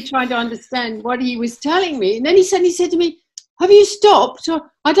so busy trying to understand what he was telling me. And then he suddenly said to me, "Have you stopped?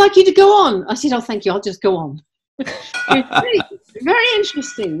 I'd like you to go on." I said, "Oh, thank you. I'll just go on." It's very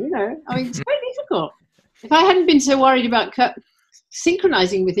interesting, it's very difficult. If I hadn't been so worried about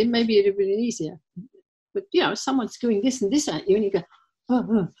synchronizing with him, maybe it would have been easier. But, someone's doing this and this at you, and you go,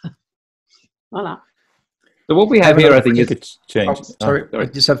 oh. Voila. So what we have here, I think, is changed. Oh, sorry, I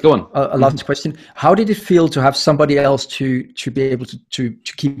just have go on. A last question. How did it feel to have somebody else to be able to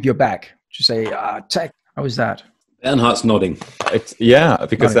keep your back? To say, tech, how was that? Bernhardt's nodding.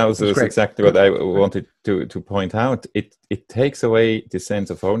 Because that was exactly what I wanted to point out. It takes away the sense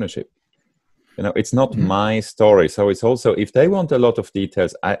of ownership. It's not my story. So it's also, if they want a lot of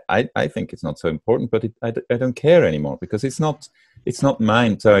details, I think it's not so important, but I don't care anymore, because it's not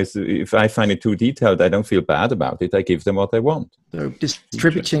mine. So if I find it too detailed, I don't feel bad about it. I give them what they want. So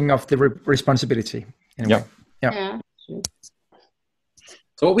distributing of the responsibility. Yeah.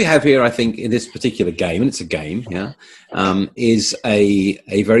 So what we have here, I think, in this particular game, and it's a game, is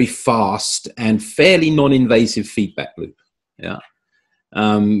a very fast and fairly non-invasive feedback loop. Yeah.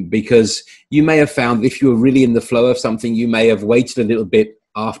 Because you may have found if you were really in the flow of something, you may have waited a little bit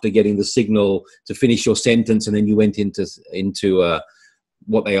after getting the signal to finish your sentence, and then you went into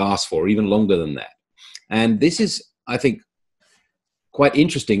what they asked for, even longer than that. And this is, I think, quite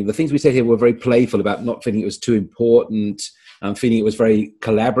interesting. The things we said here were very playful about not feeling it was too important. Feeling it was very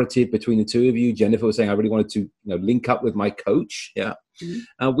collaborative between the two of you. Jennifer was saying, I really wanted to link up with my coach. Yeah.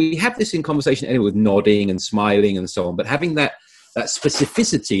 We have this in conversation anyway with nodding and smiling and so on, but having that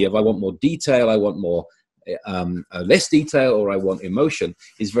specificity of I want more detail, I want more less detail, or I want emotion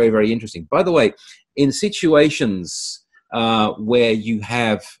is very, very interesting. By the way, in situations where you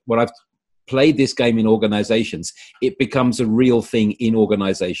have what I've played this game in organizations, it becomes a real thing in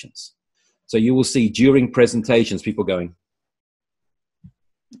organizations. So you will see during presentations, people going,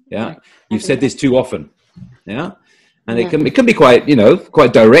 yeah, you've said this too often. Yeah. And it can be quite,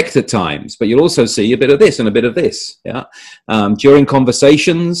 quite direct at times, but you'll also see a bit of this and a bit of this. Yeah. During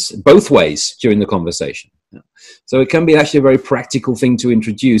conversations, both ways during the conversation. Yeah. So it can be actually a very practical thing to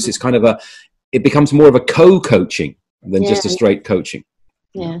introduce. It's kind of it becomes more of a co-coaching than just a straight coaching.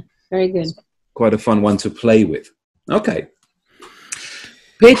 Yeah. Very good. It's quite a fun one to play with. Okay.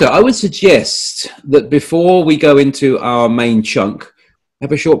 Peter, I would suggest that before we go into our main chunk,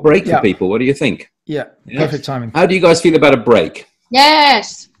 have a short break for people. What do you think? Yeah, perfect timing. How do you guys feel about a break?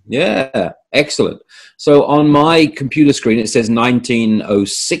 Yes. Yeah, excellent. So on my computer screen, it says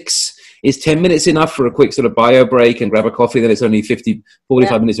 19:06. Is 10 minutes enough for a quick sort of bio break and grab a coffee? Then it's only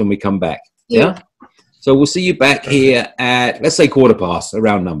 45 minutes when we come back. Yeah? So we'll see you back here at, let's say, 1:15, a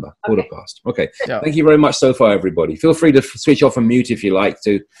round number, 1:15. Okay. Thank you very much so far, everybody. Feel free to switch off and mute if you like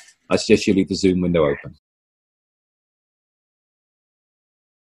to. I suggest you leave the Zoom window open.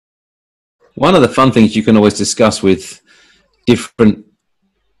 One of the fun things you can always discuss with different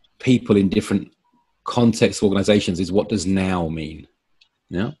people in different contexts, organizations, is what does now mean?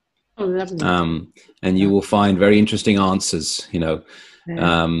 Yeah. Oh, lovely. And you will find very interesting answers,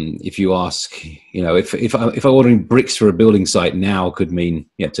 if you ask, if I'm ordering bricks for a building site now could mean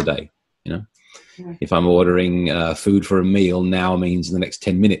today, if I'm ordering food for a meal now means in the next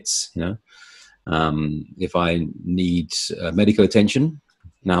 10 minutes, if I need medical attention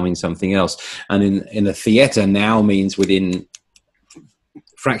now means something else. And in a theater now means within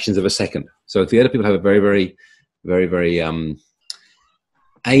fractions of a second. So theater people have a very, very, very, very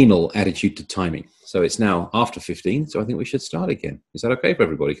anal attitude to timing. So it's now after 15, so I think we should start again. Is that okay for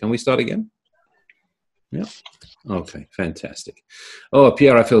everybody? Can we start again? Yeah. Okay, fantastic. Oh,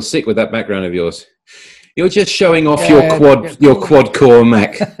 Pierre, I feel sick with that background of yours. You're just showing off your quad core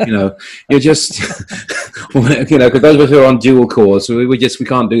Mac. You're just, because those of us who are on dual cores, we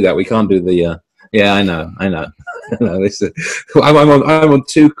can't do that. We can't do the. Yeah, I know. I'm on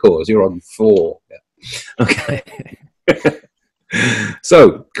 2 cores. You're on 4. Yeah. Okay.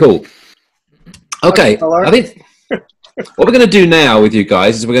 So cool. Okay, I think what we're going to do now with you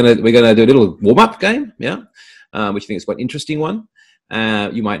guys is we're going to do a little warm-up game. Yeah, which I think is quite an interesting one.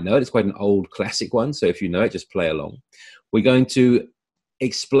 You might know it. It's quite an old classic one. So if you know it, just play along. We're going to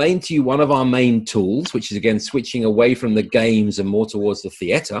explain to you one of our main tools, which is, again, switching away from the games and more towards the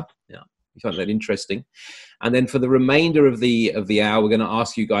theater. Yeah, you find that interesting. And then for the remainder of the hour, we're going to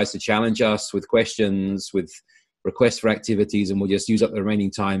ask you guys to challenge us with questions, with requests for activities, and we'll just use up the remaining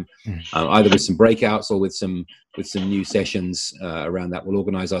time either with some breakouts or with some new sessions around that. We'll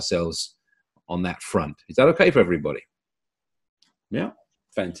organize ourselves on that front. Is that okay for everybody? Yeah,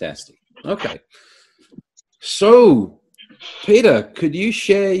 fantastic. Okay. So, Peter, could you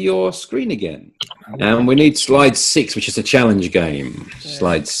share your screen again? And we need slide 6, which is a challenge game.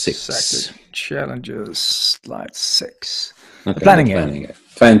 Slide 6. Exactly. Challenges, slide 6. Okay, Planning game.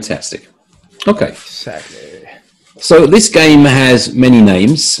 Fantastic. Okay. Exactly. So this game has many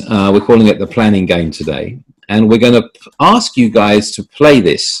names. We're calling it the planning game today. And we're going to ask you guys to play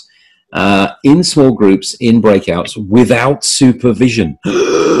this in small groups, in breakouts, without supervision.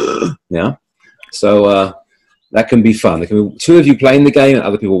 Yeah. So that can be fun. There can be 2 of you playing the game and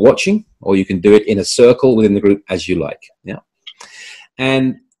other people watching, or you can do it in a circle within the group as you like. Yeah.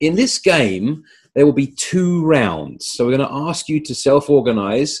 And in this game, there will be 2 rounds. So we're going to ask you to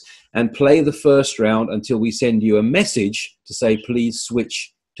self-organize and play the first round until we send you a message to say, please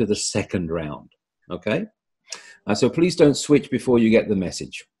switch to the second round. Okay? So please don't switch before you get the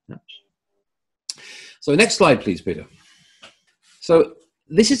message. So next slide, please, Peter. So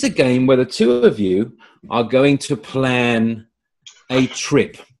this is a game where the 2 of you are going to plan a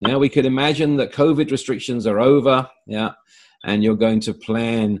trip. Now, we could imagine that COVID restrictions are over, yeah, and you're going to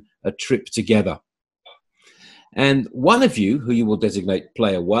plan a trip together. And one of you, who you will designate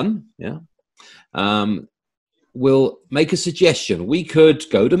player 1, yeah, will make a suggestion. We could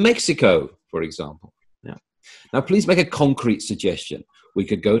go to Mexico, for example. Yeah. Now, please make a concrete suggestion. We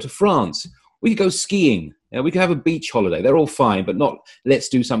could go to France. We could go skiing. Yeah, we could have a beach holiday. They're all fine, but not let's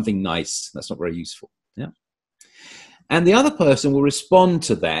do something nice. That's not very useful. Yeah. And the other person will respond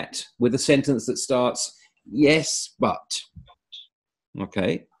to that with a sentence that starts, yes, but.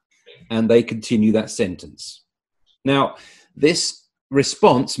 Okay. And they continue that sentence. Now, this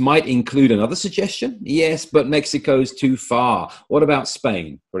response might include another suggestion. Yes, but Mexico's too far. What about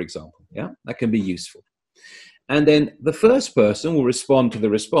Spain, for example? Yeah, that can be useful. And then the first person will respond to the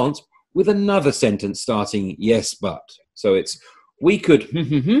response with another sentence starting, yes, but. So it's, we could,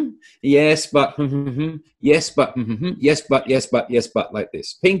 yes, but, yes, but, yes, but, yes, but, yes, but, like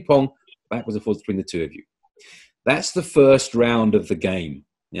this. Ping pong, backwards and forwards between the two of you. That's the first round of the game.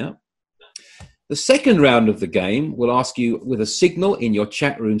 Yeah. The second round of the game will ask you with a signal in your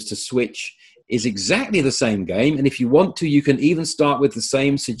chat rooms to switch, is exactly the same game. And if you want to, you can even start with the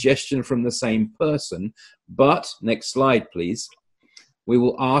same suggestion from the same person. But, next slide, please, we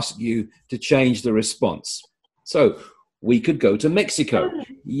will ask you to change the response. So we could go to Mexico.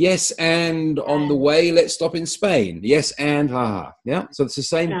 Yes, and on the way, let's stop in Spain. Yes, and haha. Yeah, so it's the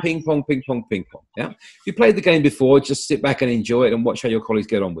same ping pong, ping pong, ping pong. Yeah, if you played the game before, just sit back and enjoy it and watch how your colleagues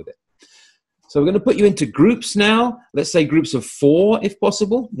get on with it. So we're going to put you into groups now. Let's say groups of 4, if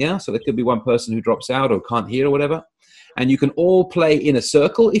possible. Yeah, so there could be one person who drops out or can't hear or whatever. And you can all play in a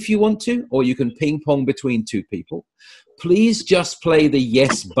circle if you want to, or you can ping pong between 2 people. Please just play the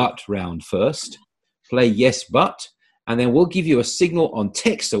yes, but round first. Play yes, but, and then we'll give you a signal on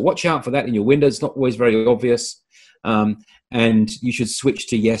text. So watch out for that in your window. It's not always very obvious. And you should switch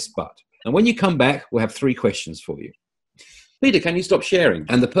to yes, but. And when you come back, we'll have 3 questions for you. Peter, can you stop sharing?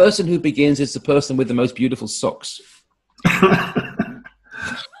 And the person who begins is the person with the most beautiful socks.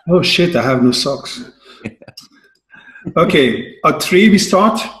 Oh, shit, I have no socks. Okay, at 3 we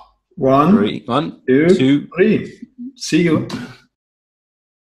start. 1, 2, 3. See you.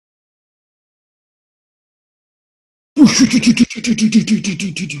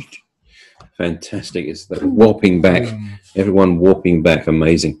 Fantastic. It's the warping back. Everyone warping back.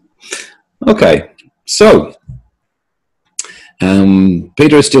 Amazing. Okay, so...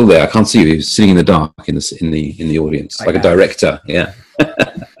 Peter is still there. I can't see you. He's sitting in the dark in the audience, like a director. Yeah.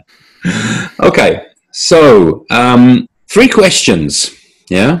 Okay. So 3 questions.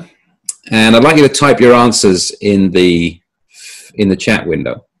 Yeah, and I'd like you to type your answers in the chat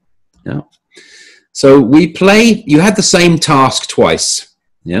window. Yeah. So we play. You had the same task twice.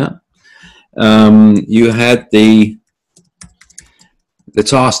 Yeah. You had the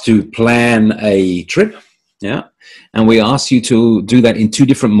task to plan a trip. Yeah. And we ask you to do that in 2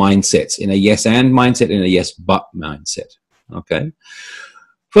 different mindsets, in a yes and mindset and a yes but mindset. Okay.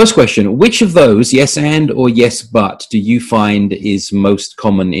 First question, which of those, yes and or yes but, do you find is most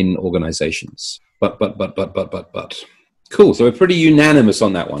common in organizations? But. Cool. So we're pretty unanimous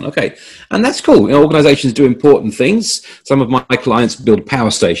on that one. Okay. And that's cool. You know, organizations do important things. Some of my clients build power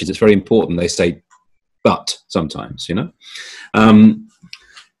stations. It's very important. They say but sometimes, you know.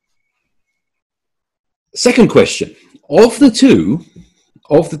 Second question, of the two,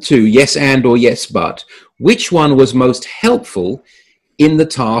 yes and or yes but, which one was most helpful in the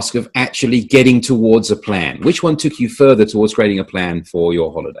task of actually getting towards a plan? Which one took you further towards creating a plan for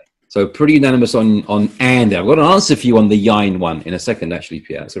your holiday? So pretty unanimous on and. I've got an answer for you on the Yine one in a second, actually,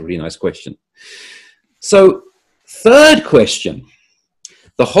 Pierre. That's a really nice question. So third question,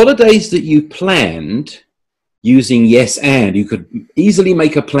 the holidays that you planned using yes and, you could easily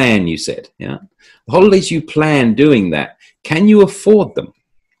make a plan, you said, yeah? The holidays you plan doing that, can you afford them?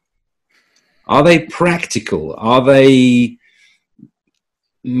 Are they practical? Are they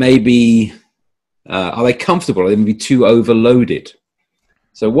maybe, are they comfortable? Are they maybe too overloaded?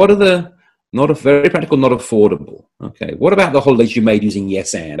 So what are the, not very practical, not affordable? Okay, what about the holidays you made using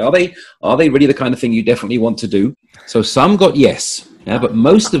yes and? Are they really the kind of thing you definitely want to do? So some got yes, yeah, but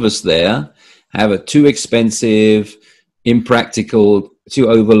most of us there have a too expensive, impractical, too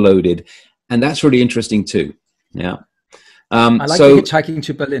overloaded. And that's really interesting too. Yeah. I like hitchhiking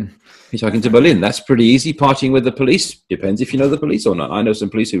to Berlin. Hitchhiking to Berlin. That's pretty easy. Partying with the police. Depends if you know the police or not. I know some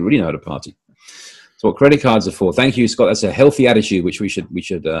police who really know how to party. That's what credit cards are for. Thank you, Scott. That's a healthy attitude, which we should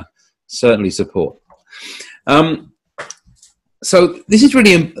certainly support. So this is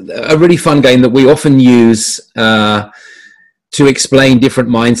really a really fun game that we often use to explain different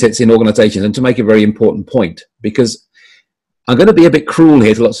mindsets in organizations and to make a very important point, because I'm going to be a bit cruel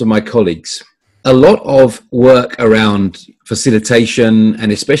here to lots of my colleagues. A lot of work around facilitation,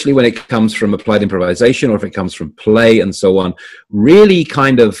 and especially when it comes from applied improvisation or if it comes from play and so on, really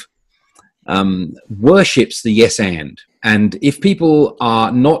kind of worships the yes and. And if people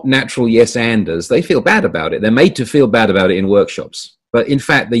are not natural yes anders, they feel bad about it. They're made to feel bad about it in workshops. But in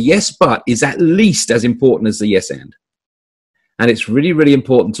fact, the yes but is at least as important as the yes and. And it's really, really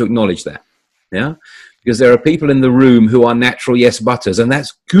important to acknowledge that. Yeah, because there are people in the room who are natural yes butters, and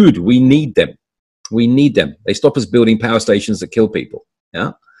that's good. We need them. We need them. They stop us building power stations that kill people.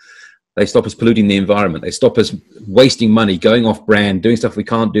 Yeah. They stop us polluting the environment. They stop us wasting money, going off brand, doing stuff we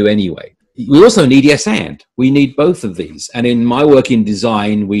can't do anyway. We also need yes and. We need both of these. And in my work in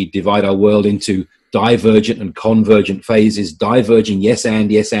design, we divide our world into divergent and convergent phases. Diverging yes and,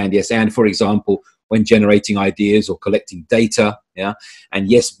 yes and, yes and, for example, when generating ideas or collecting data. Yeah.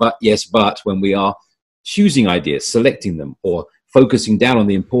 And yes but when we are choosing ideas, selecting them, or focusing down on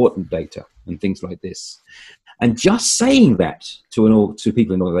the important data and things like this. And just saying that to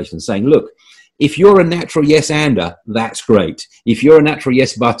people in organizations, saying, look, if you're a natural yes-ander, that's great. If you're a natural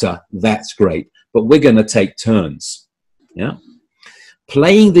yes-butter, that's great. But we're going to take turns. Yeah.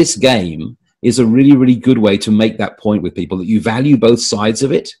 Playing this game is a really, really good way to make that point with people, that you value both sides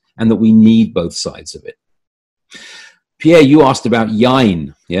of it and that we need both sides of it. Pierre, you asked about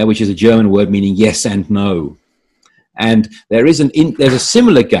Jein, yeah, which is a German word meaning yes and no. And there's a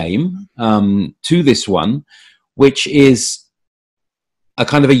similar game to this one, which is a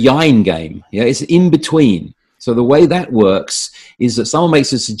kind of a Jein game. Yeah, it's in between. So the way that works is that someone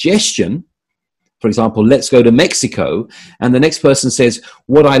makes a suggestion, for example, let's go to Mexico, and the next person says,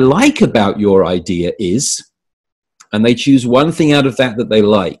 what I like about your idea is, and they choose one thing out of that they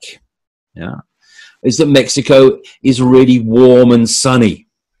like. Yeah, is that Mexico is really warm and sunny.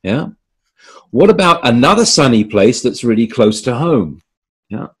 Yeah. What about another sunny place that's really close to home?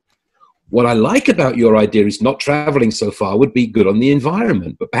 Yeah. What I like about your idea is not traveling so far would be good on the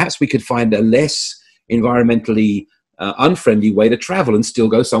environment, but perhaps we could find a less environmentally unfriendly way to travel and still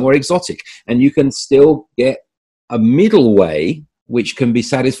go somewhere exotic. And you can still get a middle way which can be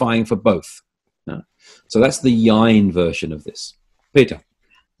satisfying for both. Yeah. So that's the Jein version of this. Peter.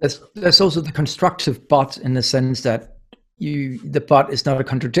 There's also the constructive but, in the sense that the but is not a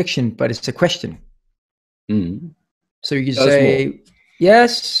contradiction, but it's a question. Mm. So you say,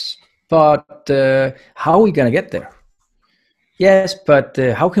 yes, but how are we going to get there? Yes, but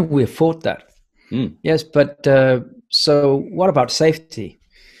how can we afford that? Mm. Yes, but so what about safety?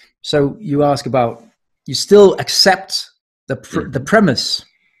 So you ask about, you still accept the premise,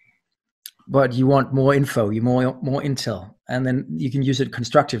 but you want more info, you more intel, and then you can use it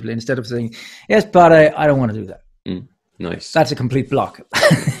constructively instead of saying, yes, but I don't want to do that. Mm. Nice. That's a complete block.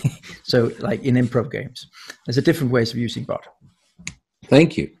 So like in improv games, there's a different ways of using bot.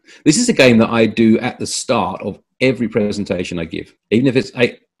 Thank you. This is a game that I do at the start of every presentation I give, even if it's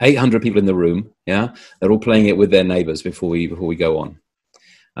 800 people in the room. Yeah, they're all playing it with their neighbors before we go on,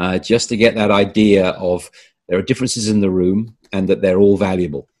 just to get that idea of there are differences in the room and that they're all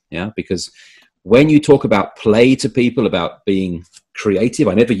valuable. Yeah, because when you talk about play to people, about being creative,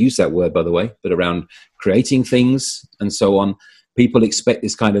 I never use that word, by the way, but around creating things and so on, people expect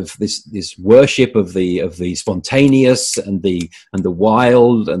this kind of this worship of the spontaneous and the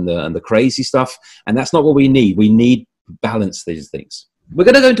wild and the crazy stuff, and that's not what we need. We need to balance these things. We're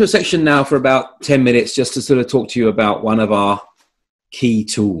going to go into a section now for about 10 minutes just to sort of talk to you about one of our key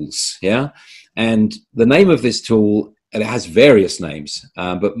tools. Yeah, and the name of this tool, and it has various names,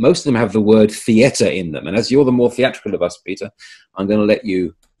 but most of them have the word theatre in them. And as you're the more theatrical of us, Peter, I'm going to let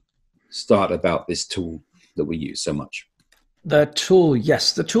you start about this tool that we use so much. The tool,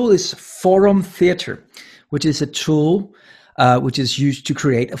 yes. The tool is Forum Theatre, which is a tool which is used to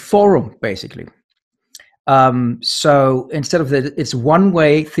create a forum, basically. So instead of it's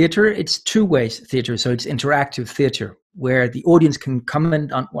one-way theatre, it's two-way theatre. So it's interactive theatre, where the audience can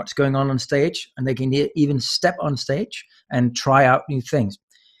comment on what's going on stage, and they can even step on stage and try out new things.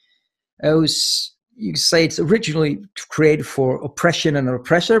 You say it's originally created for oppression and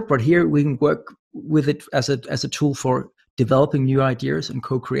oppressor, but here we can work with it as a tool for developing new ideas and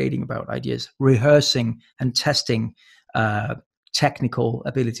co-creating about ideas, rehearsing and testing technical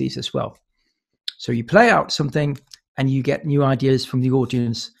abilities as well. So you play out something and you get new ideas from the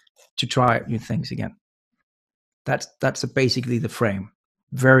audience to try out new things again. That's basically the frame,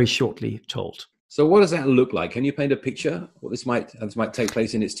 very shortly told. So what does that look like? Can you paint a picture? What this might take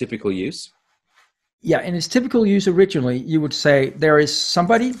place in its typical use? Yeah, in its typical use originally, you would say there is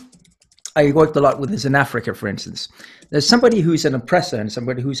somebody. I worked a lot with this in Africa, for instance. There's somebody who's an oppressor and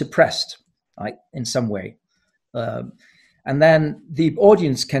somebody who's oppressed, right, in some way. And then the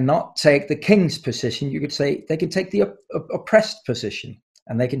audience cannot take the king's position. You could say they can take the oppressed position,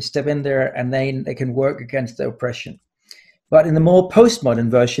 and they can step in there and they can work against the oppression. But in the more postmodern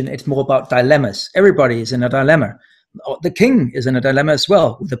version, it's more about dilemmas. Everybody is in a dilemma. The king is in a dilemma as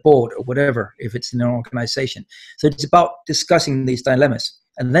well, with the board or whatever, if it's in an organization. So it's about discussing these dilemmas.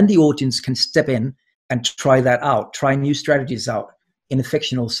 And then the audience can step in and try that out, try new strategies out in a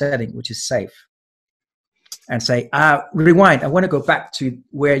fictional setting, which is safe. and say, rewind. I want to go back to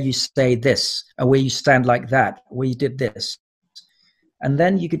where you say this, or where you stand like that, where you did this. And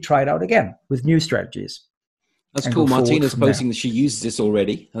then you could try it out again with new strategies. That's cool. Martina's posting that she uses this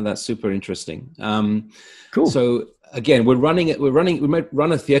already, and that's super interesting. Cool. So again, we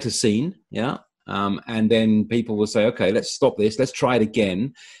run a theater scene, yeah. And then people will say, okay, let's stop this. Let's try it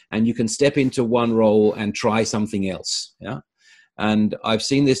again. And you can step into one role and try something else. Yeah. And I've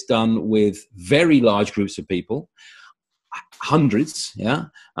seen this done with very large groups of people, hundreds. Yeah.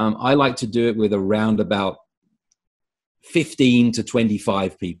 I like to do it with around about 15 to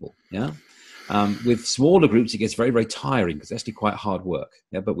 25 people. Yeah. With smaller groups, it gets very, very tiring because it's actually quite hard work.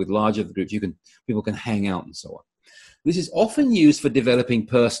 Yeah. But with larger groups, people can hang out and so on. This is often used for developing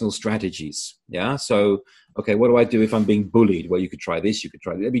personal strategies. Yeah. So, okay, what do I do if I'm being bullied? Well, you could try this. You could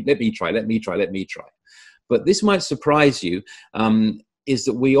try. Let me try. But this might surprise you, is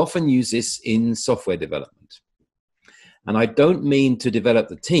that we often use this in software development. And I don't mean to develop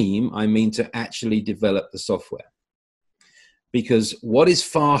the team. I mean to actually develop the software. Because what is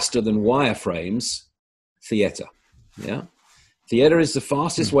faster than wireframes? Theater. Yeah. Theater is the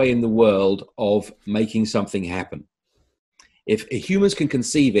fastest way in the world of making something happen. If humans can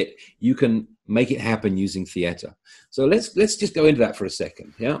conceive it, you can make it happen using theater. So let's just go into that for a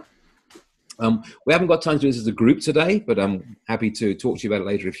second. Yeah. We haven't got time to do this as a group today, but I'm happy to talk to you about it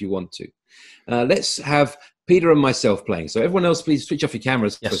later if you want to. Let's have Peter and myself playing. So everyone else, please switch off your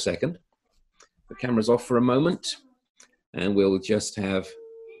cameras for a second. The camera's off for a moment, and we'll just have.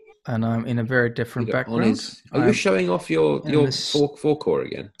 And I'm in a very different background. Are you showing off your four core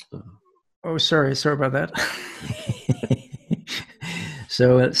again? Oh, sorry about that.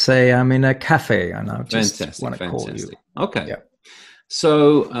 So let's say I'm in a cafe and I just want to call you. Okay. Yeah.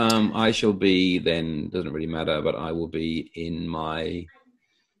 So I shall be then, doesn't really matter, but I will be in my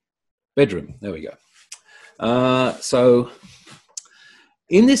bedroom. There we go. So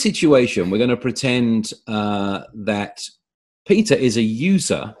in this situation, we're going to pretend that Peter is a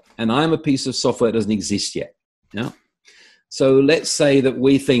user and I'm a piece of software that doesn't exist yet. Yeah. So let's say that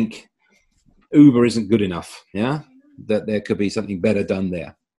we think Uber isn't good enough. Yeah. That there could be something better done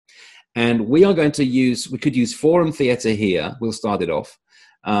there. And we are going to we could use forum theater here, we'll start it off,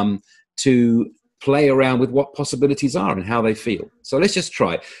 to play around with what possibilities are and how they feel. So let's just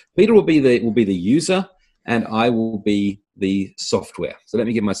try. Peter will be the user and I will be the software. So let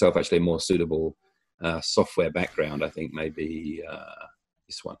me give myself actually a more suitable software background. I think maybe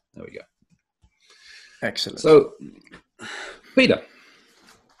this one. There we go. Excellent. So, Peter.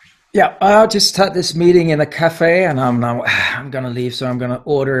 Yeah, I just had this meeting in a cafe, and I'm going to leave, so I'm going to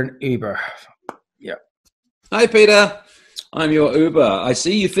order an Uber. Yeah. Hi, Peter. I'm your Uber. I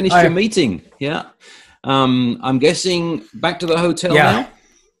see you finished your meeting. Yeah. I'm guessing back to the hotel now?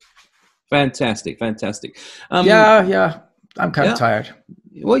 Fantastic. Yeah. I'm kind of tired.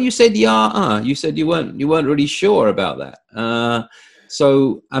 Well, you said you said you weren't really sure about that.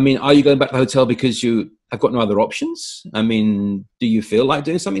 So, I mean, are you going back to the hotel because I've got no other options? I mean, do you feel like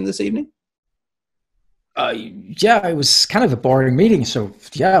doing something this evening? Yeah, it was kind of a boring meeting. So,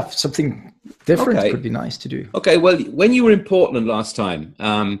 yeah, something different could be nice to do. Okay, well, when you were in Portland last time,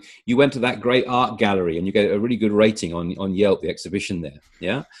 you went to that great art gallery and you get a really good rating on Yelp, the exhibition there.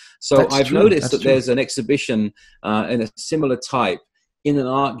 Yeah. So I've noticed that there's an exhibition in a similar type in an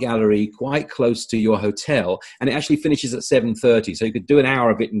art gallery quite close to your hotel, and it actually finishes at 7:30. So you could do an hour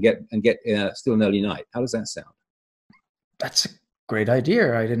of it and get still an early night. How does that sound? That's a great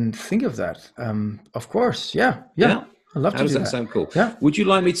idea. I didn't think of that. Of course, yeah. I'd love to do that. How does that sound cool? Yeah. Would you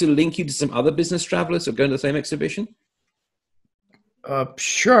like me to link you to some other business travelers who are going to the same exhiction?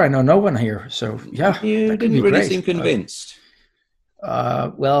 Sure. I know no one here, so yeah. You didn't really seem convinced.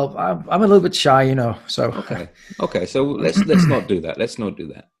 Well, I'm a little bit shy, so. Okay. So let's not do that. Let's not do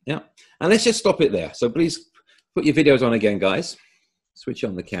that. Yeah. And let's just stop it there. So please put your videos on again, guys. Switch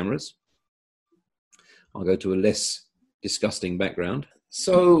on the cameras. I'll go to a less disgusting background.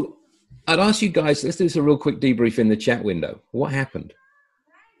 So I'd ask you guys, let's do this a real quick debrief in the chat window. What happened?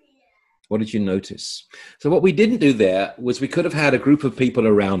 What did you notice? So what we didn't do there was we could have had a group of people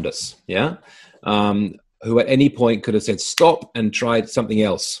around us. Yeah. Who at any point could have said stop and tried something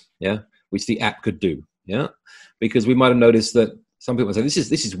else, which the app could do, because we might have noticed that some people say this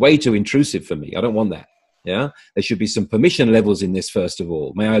is way too intrusive for me. I don't want that, There should be some permission levels in this first of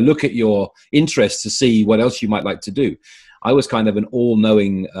all. May I look at your interests to see what else you might like to do? I was kind of an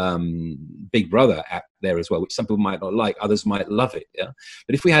all-knowing Big Brother app there as well, which some people might not like, others might love it,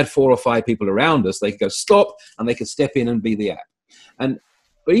 But if we had 4 or 5 people around us, they could go stop and they could step in and be the app.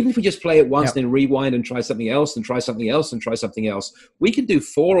 But even if we just play it once, then rewind and try something else and try something else and try something else, we can do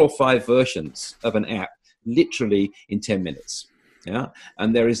 4 or 5 versions of an app literally in 10 minutes. Yeah.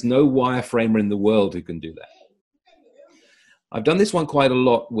 And there is no wireframer in the world who can do that. I've done this one quite a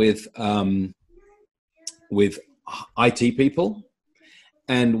lot with IT people.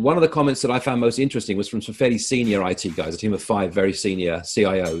 And one of the comments that I found most interesting was from some fairly senior IT guys, a team of 5 very senior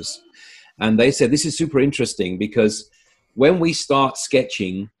CIOs. And they said, this is super interesting because when we start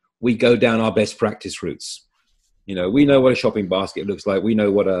sketching, we go down our best practice routes. You know, we know what a shopping basket looks like. We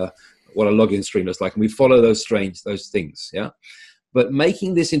know what a login screen looks like. And we follow those things. Yeah. But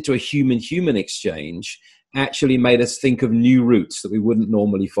making this into a human-human exchange actually made us think of new routes that we wouldn't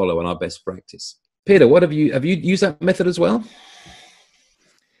normally follow in our best practice. Peter, have you used that method as well?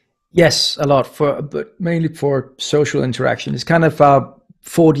 Yes, a lot, but mainly for social interaction. It's kind of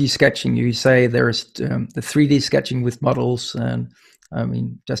 4D sketching. You say there's the 3D sketching with models, and I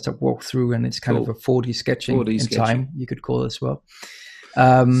mean just a walkthrough, and it's kind of a 4D sketching in time, you could call it as well.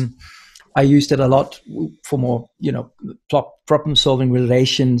 I used it a lot for more, problem-solving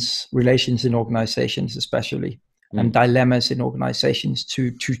relations in organizations, especially, and dilemmas in organizations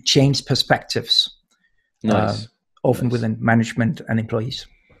to change perspectives. Nice. Often within management and employees.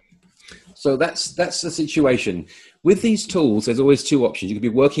 So that's the situation. With these tools, there's always 2 options. You could be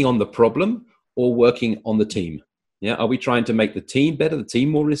working on the problem or working on the team. Yeah, are we trying to make the team better, the team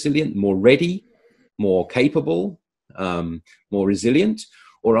more resilient, more ready, more capable, more resilient?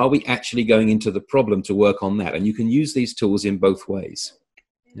 Or are we actually going into the problem to work on that? And you can use these tools in both ways.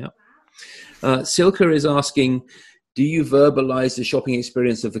 Yeah. Silke is asking, do you verbalize the shopping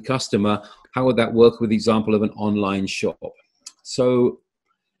experience of the customer? How would that work with the example of an online shop? So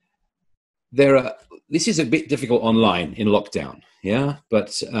this is a bit difficult online in lockdown. Yeah.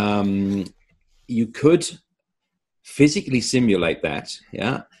 But you could physically simulate that.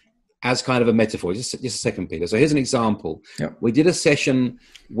 Yeah. As kind of a metaphor. Just a second, Peter. So here's an example. Yep. We did a session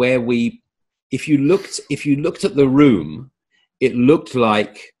where if you looked at the room, it looked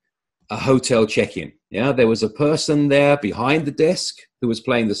like a hotel check-in. Yeah, there was a person there behind the desk who was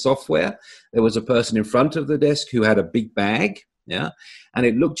playing the software. There was a person in front of the desk who had a big bag. Yeah, and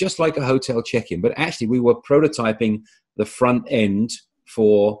it looked just like a hotel check-in. But actually, we were prototyping the front end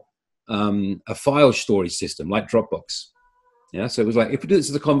for a file storage system like Dropbox. Yeah, so it was like, if we do this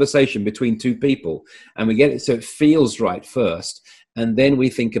as a conversation between 2 people and we get it so it feels right first, and then we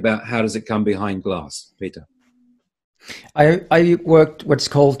think about how does it come behind glass. Peter? I worked what's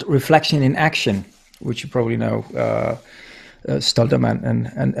called reflection in action, which you probably know, Stolterman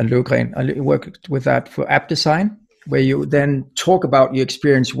and Lögren. I worked with that for app design, where you then talk about your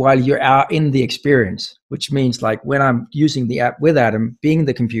experience while you are in the experience, which means like when I'm using the app with Adam, being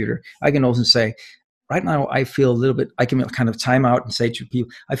the computer, I can also say, right now, I feel a little bit, I can kind of time out and say to people,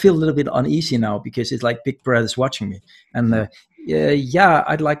 I feel a little bit uneasy now because it's like Big Brother is watching me. And yeah,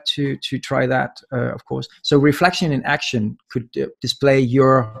 I'd like to try that, of course. So reflection in action could display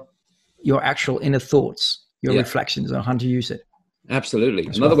your actual inner thoughts, your reflections on how to use it. Absolutely.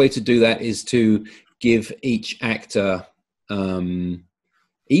 Another way to do that is to give each actor, even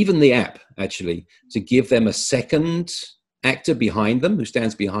the app actually, to give them a second actor behind them who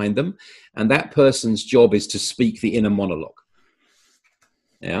stands behind them, and that person's job is to speak the inner monologue.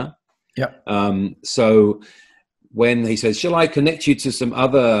 Yeah. So when he says, shall I connect you to some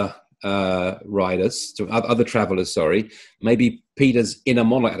other riders, to other travelers, sorry, maybe Peter's inner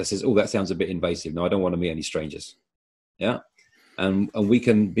monologue says, oh, that sounds a bit invasive. No, I don't want to meet any strangers. Yeah. And we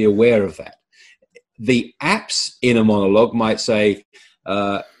can be aware of that. The app's inner monologue might say,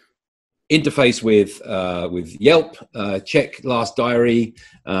 interface with Yelp, check last diary,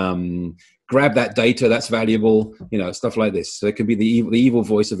 grab that data, that's valuable, stuff like this. So it can be the evil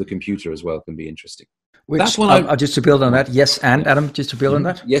voice of the computer as well, can be interesting. That's one just to build on that. Yes, and Adam, just to build on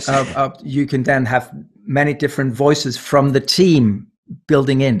that. Yes. You can then have many different voices from the team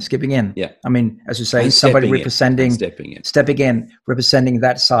skipping in. Yeah. I mean, as you say, somebody stepping in, representing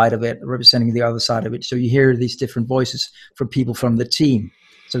that side of it, representing the other side of it. So you hear these different voices from people from the team.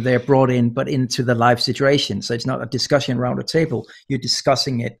 So they're brought in, but into the live situation. So it's not a discussion around a table. You're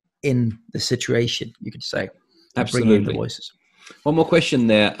discussing it in the situation, you could say. Absolutely. Bringing in the voices. One more question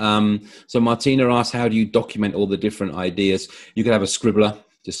there. So Martina asked, how do you document all the different ideas? You could have a scribbler,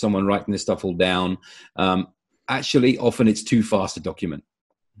 just someone writing this stuff all down. Actually, often it's too fast to document,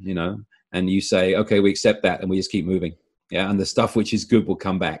 and you say, okay, we accept that and we just keep moving. Yeah. And the stuff which is good will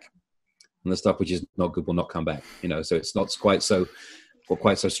come back. And the stuff which is not good will not come back, so it's not quite so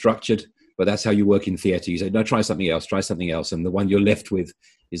structured, but that's how you work in theater. You say, no, try something else. And the one you're left with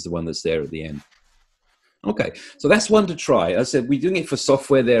is the one that's there at the end. Okay, so that's one to try. As I said, we're doing it for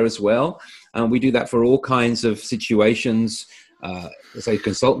software there as well. We do that for all kinds of situations. let's say, a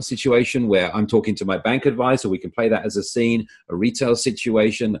consultant situation where I'm talking to my bank advisor. We can play that as a scene, a retail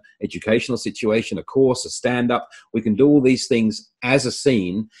situation, educational situation, a course, a stand-up. We can do all these things as a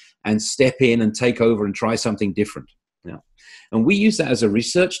scene and step in and take over and try something different. Yeah. And we use that as a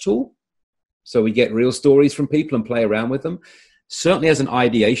research tool. So we get real stories from people and play around with them. Certainly as an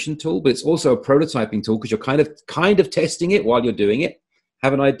ideation tool, but it's also a prototyping tool because you're kind of testing it while you're doing it.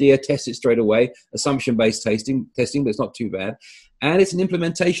 Have an idea, test it straight away. Assumption-based testing, but it's not too bad. And it's an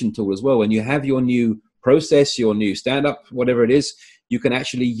implementation tool as well. When you have your new process, your new stand-up, whatever it is, you can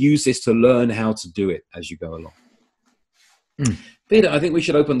actually use this to learn how to do it as you go along. Peter, I think we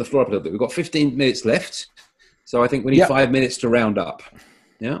should open the floor up a little bit. We've got 15 minutes left, so I think we need 5 minutes to round up.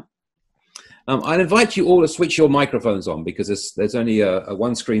 Yeah. I'd invite you all to switch your microphones on because there's only a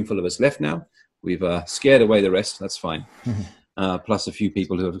one screen full of us left now. We've scared away the rest. That's fine. Plus a few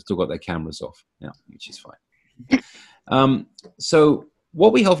people who have still got their cameras off. Yeah, which is fine. So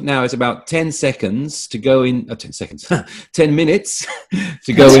what we have now is about 10 seconds to go in, 10 seconds, 10 minutes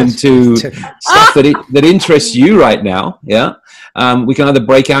to go into stuff that interests you right now. Yeah. We can either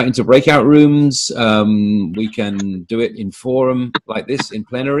break out into breakout rooms. We can do it in forum like this in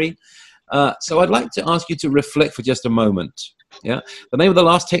plenary. So I'd like to ask you to reflect for just a moment. Yeah. The name of the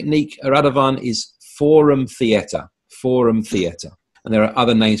last technique, Radovan, is forum theater. Forum theater. And there are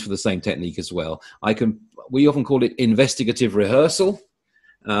other names for the same technique as well. We often call it investigative rehearsal.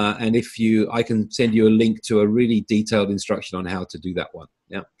 And I can send you a link to a really detailed instruction on how to do that one.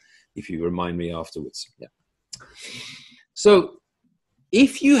 Yeah. If you remind me afterwards. Yeah. So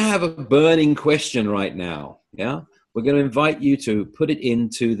if you have a burning question right now, yeah, we're going to invite you to put it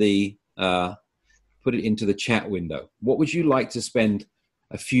into the chat window. What would you like to spend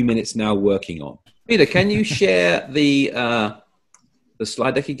a few minutes now working on? Peter, can you share the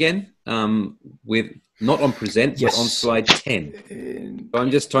slide deck again with not on present, but on slide 10? I'm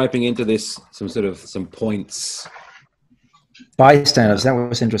just typing into this some points. Bystanders, that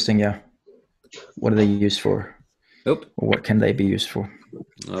was interesting. Yeah. What are they used for? Nope. Or what can they be used for?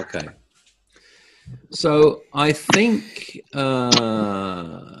 Okay. So I think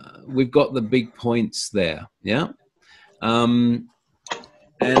we've got the big points there. Yeah.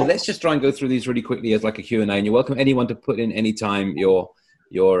 And let's just try and go through these really quickly as like a Q&A. And you're welcome anyone to put in any time your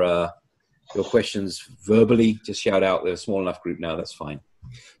questions verbally. Just shout out. They're a small enough group now. That's fine.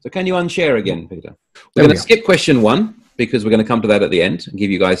 So can you unshare again, Peter? We're going to skip question 1 because we're going to come to that at the end and give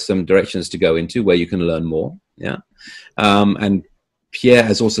you guys some directions to go into where you can learn more. Yeah. And Pierre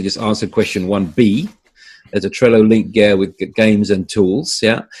has also just answered question 1B. There's a Trello link there with games and tools,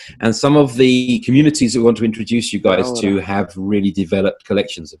 yeah. And some of the communities that we want to introduce you guys to have really developed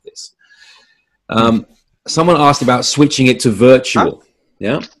collections of this. Someone asked about switching it to virtual,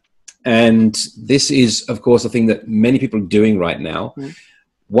 yeah. And this is, of course, a thing that many people are doing right now.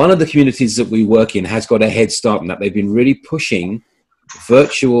 One of the communities that we work in has got a head start in that. They've been really pushing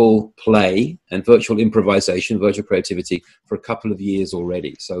virtual play and virtual improvisation, virtual creativity for a couple of years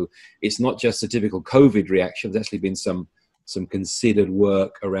already. So it's not just a typical COVID reaction. There's actually been some considered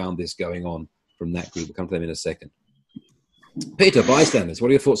work around this going on from that group. We'll come to them in a second. Peter, bystanders. What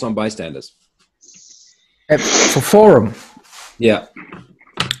are your thoughts on bystanders? For forum? Yeah.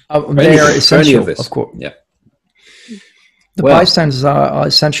 They are essential, of course. Yeah. The bystanders are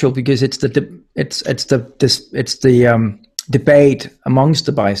essential because it's the debate amongst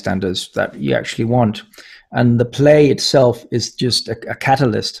the bystanders that you actually want, and the play itself is just a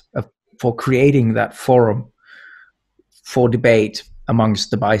catalyst for creating that forum for debate amongst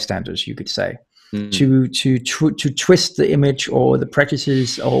the bystanders, you could say, to twist the image or the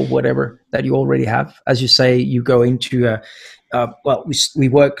prejudices or whatever that you already have. As you say, you go into we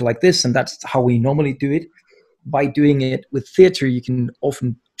work like this, and that's how we normally do it. By doing it with theater, you can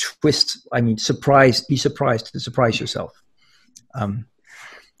often twist. Be surprised to surprise yourself.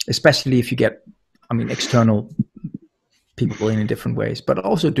 Especially if you get, external people in different ways, but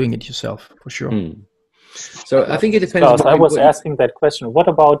also doing it yourself for sure. So I think it depends. I was asking that question. What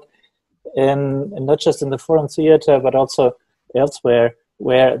about not just in the forum theater, but also elsewhere,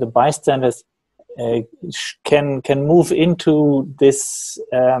 where the bystanders can move into this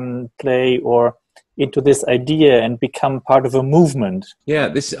play or into this idea and become part of a movement?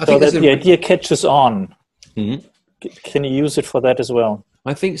 Yeah, so that the idea catches on. Can you use it for that as well?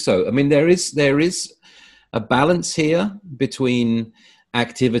 I think so. There is a balance here between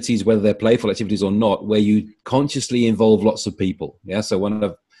activities, whether they're playful activities or not, where you consciously involve lots of people. Yeah. So one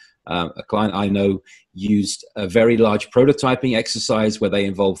of A client I know used a very large prototyping exercise where they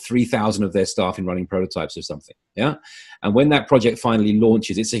involved 3,000 of their staff in running prototypes of something. Yeah. And when that project finally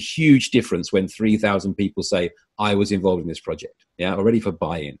launches, it's a huge difference when 3,000 people say, I was involved in this project. Yeah. Already for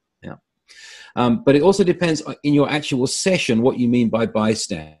buy-in. Yeah. But it also depends in your actual session, what you mean by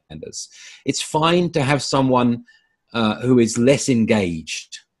bystanders. It's fine to have someone who is less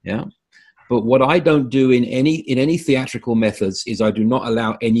engaged. Yeah. But what I don't do in any theatrical methods is I do not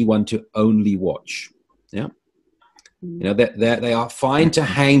allow anyone to only watch. Yeah. You know, they are fine to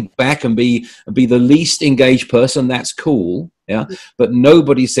hang back and be the least engaged person. That's cool. Yeah. But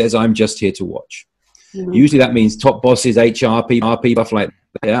nobody says I'm just here to watch. Usually that means top bosses, HR people, stuff like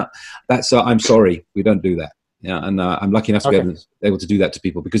that. Yeah. That's, I'm sorry, we don't do that. Yeah. And I'm lucky enough to be able to do that to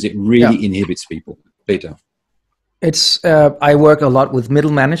people because it really inhibits people. Peter. It's I work a lot with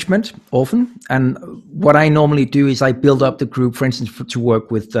middle management often, and what I normally do is I build up the group, for instance, to work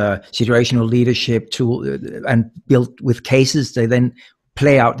with situational leadership tool and build with cases. They then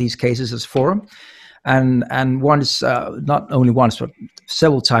play out these cases as forum, and once, not only once but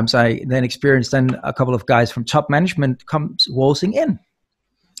several times, I then experienced then a couple of guys from top management comes waltzing in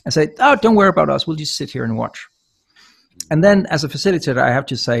and say, "Oh, don't worry about us. We'll just sit here and watch." And then as a facilitator, I have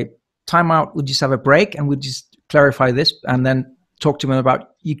to say, "Time out. We'll just have a break, and we'll just clarify this and then talk to them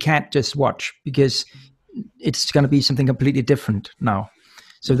about you can't just watch because it's going to be something completely different now."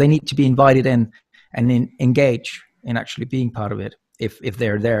 So they need to be invited in and engage in actually being part of it if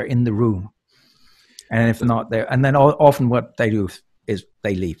they're there in the room, and if not there. And then often what they do is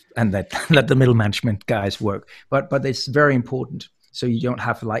they leave and let the middle management guys work. But it's very important. So you don't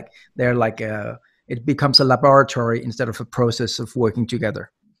have it becomes a laboratory instead of a process of working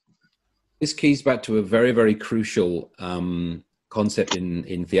together. This keys back to a very, very crucial concept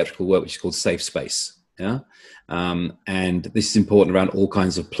in theatrical work, which is called safe space. Yeah. And this is important around all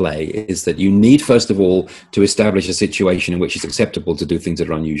kinds of play, is that you need, first of all, to establish a situation in which it's acceptable to do things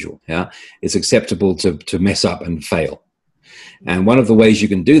that are unusual. Yeah. It's acceptable to mess up and fail. And one of the ways you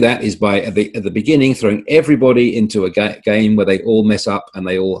can do that is by, at the beginning, throwing everybody into a game where they all mess up and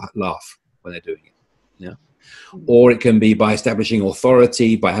they all laugh when they're doing it. Yeah. Or it can be by establishing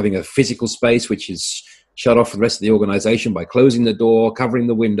authority, by having a physical space which is shut off from the rest of the organization, by closing the door, covering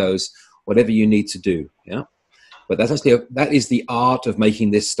the windows, whatever you need to do. Yeah. But that's actually that is the art of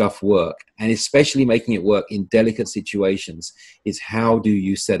making this stuff work, and especially making it work in delicate situations is how do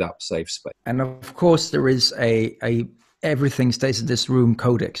you set up safe space. And of course there is a everything stays in this room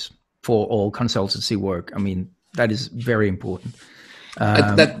codex for all consultancy work. I mean, that is very important.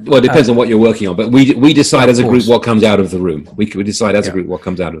 Well, it depends on what you're working on, but we decide as a group what comes out of the room. We decide as a group what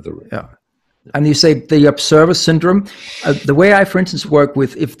comes out of the room. Yeah. And you say the observer syndrome. The way I, for instance, work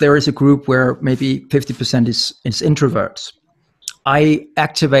with, if there is a group where maybe 50% is introverts, I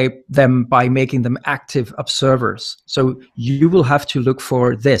activate them by making them active observers. So you will have to look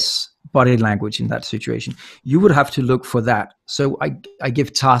for this body language in that situation. You would have to look for that. So I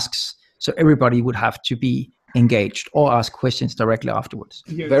give tasks, so everybody would have to be engaged or ask questions directly afterwards.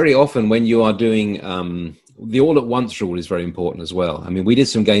 Very often when you are doing the all at once rule is very important as well. I mean, we did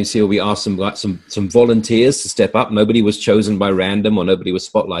some games here. We asked some volunteers to step up. Nobody was chosen by random or nobody was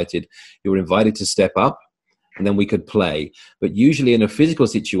spotlighted. You were invited to step up and then we could play. But usually in a physical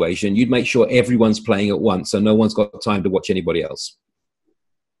situation, you'd make sure everyone's playing at once so no one's got time to watch anybody else.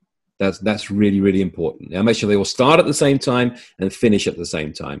 That's really, really important. Now, make sure they all start at the same time and finish at the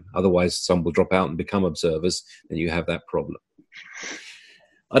same time. Otherwise, some will drop out and become observers, and you have that problem.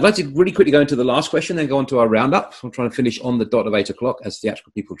 I'd like to really quickly go into the last question, then go on to our roundup. I'm trying to finish on the dot of 8 o'clock, as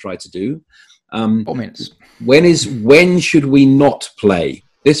theatrical people try to do. 4 minutes. When should we not play?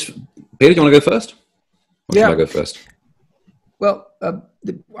 Peter, do you want to go first? Or should I go first? Well,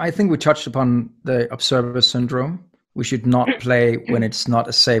 I think we touched upon the observer syndrome. We should not play when it's not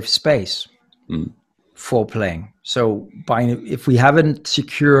a safe space for playing. So if we haven't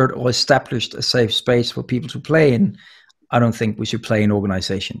secured or established a safe space for people to play in, I don't think we should play in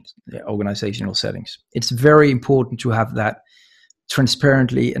organizational settings. It's very important to have that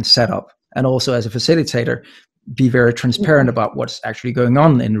transparently and set up. And also as a facilitator, be very transparent about what's actually going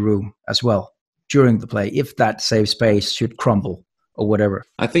on in the room as well during the play, if that safe space should crumble or whatever.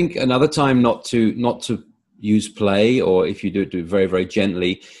 I think another time not to use play, or if you do it very, very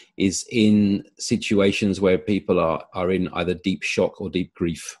gently, is in situations where people are in either deep shock or deep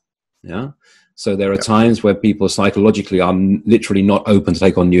grief. Yeah. So there are times where people psychologically are literally not open to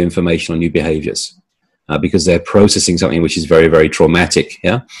take on new information or new behaviors because they're processing something which is very, very traumatic.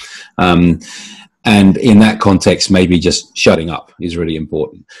 Yeah. And in that context, maybe just shutting up is really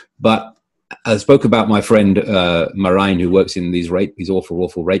important. But I spoke about my friend Marijn, who works in these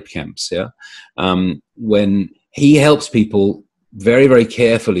awful rape camps. Yeah, when he helps people very, very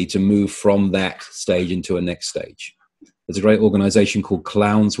carefully to move from that stage into a next stage. There's a great organization called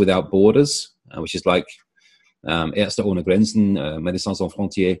Clowns Without Borders, which is like Ärzte ohne Grenzen, Médecins Sans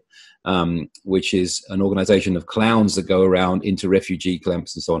Frontières, which is an organization of clowns that go around into refugee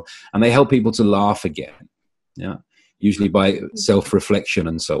camps and so on, and they help people to laugh again. Yeah, usually by self-reflection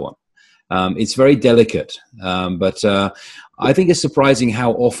and so on. It's very delicate, but I think it's surprising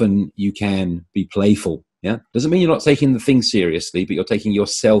how often you can be playful. Yeah, doesn't mean you're not taking the thing seriously, but you're taking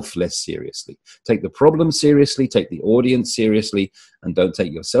yourself less seriously. Take the problem seriously, take the audience seriously, and don't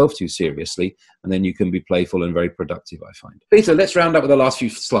take yourself too seriously. And then you can be playful and very productive, I find. Peter, let's round up with the last few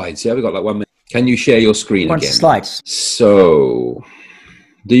slides. Yeah, we've got like 1 minute. Can you share your screen again? Slides. So,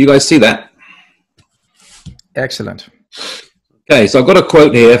 do you guys see that? Excellent. Okay, so I've got a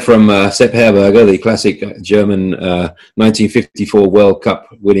quote here from Sepp Herberger, the classic German 1954 World Cup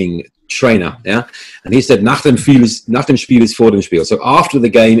winning trainer, yeah, and he said, "Nach dem Spiel ist vor dem Spiel." So after the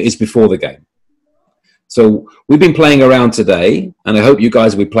game is before the game. So we've been playing around today, and I hope you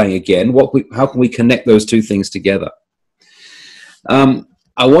guys will be playing again. How can we connect those two things together?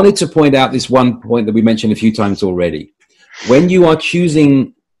 I wanted to point out this one point that we mentioned a few times already. When you are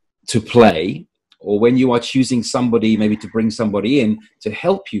choosing to play, or when you are choosing somebody, maybe to bring somebody in to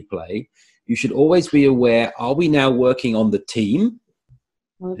help you play, you should always be aware, are we now working on the team?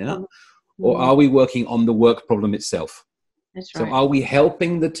 Yeah. Or are we working on the work problem itself? That's right. So are we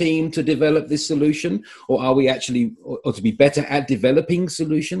helping the team to develop this solution, or are we actually, or to be better at developing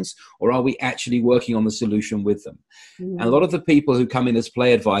solutions, or are we actually working on the solution with them? And a lot of the people who come in as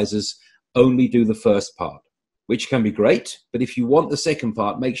play advisors only do the first part, which can be great. But if you want the second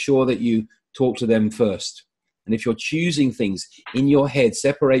part, make sure that you talk to them first. And if you're choosing things in your head,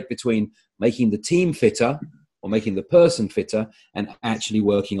 separate between making the team fitter or making the person fitter and actually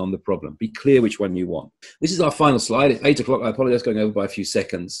working on the problem. Be clear which one you want. This is our final slide. It's 8 o'clock. I apologize going over by a few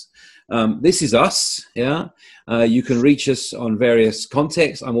seconds. This is us. Yeah. You can reach us on various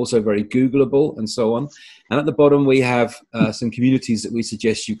contexts. I'm also very Googleable and so on. And at the bottom, we have some communities that we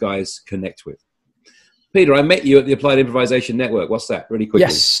suggest you guys connect with. Peter, I met you at the Applied Improvisation Network. What's that? Really quickly.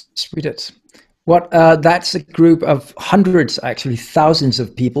 Yes, we did. That's a group of hundreds, actually thousands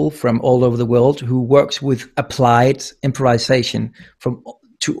of people from all over the world who works with applied improvisation from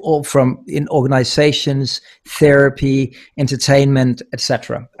in organizations, therapy, entertainment,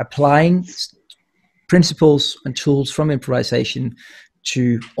 etc. Applying principles and tools from improvisation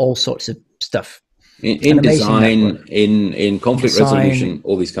to all sorts of stuff. In design, in conflict resolution,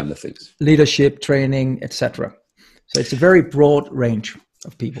 all these kind of things. Leadership, training, etc. So it's a very broad range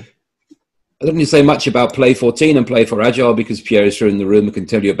of people. I don't need to say much about Play 14 and Play for Agile because Pierre is here in the room and can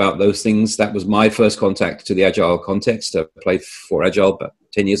tell you about those things. That was my first contact to the Agile context, Play for Agile about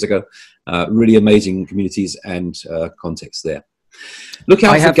 10 years ago. Really amazing communities and context there. Look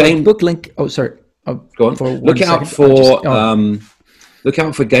out for game book link. Oh, sorry. Oh, go on. Look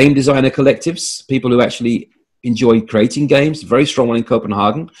out for game designer collectives, people who actually enjoy creating games. Very strong one in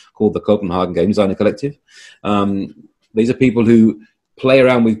Copenhagen called the Copenhagen Game Designer Collective. These are people who play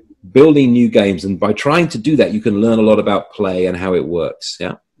around with building new games, and by trying to do that, you can learn a lot about play and how it works.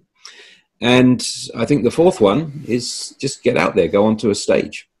 Yeah. And I think the fourth one is just get out there, go onto a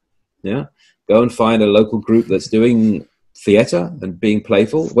stage. Yeah. Go and find a local group that's doing theater and being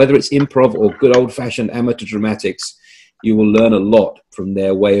playful, whether it's improv or good old-fashioned amateur dramatics. You will learn a lot from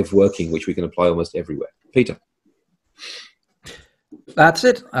their way of working, which we can apply almost everywhere. Peter. That's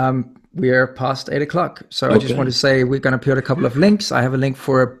it. We are past 8 o'clock. So I just want to say we're going to put a couple of links. I have a link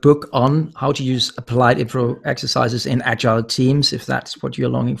for a book on how to use applied improv exercises in agile teams, if that's what you're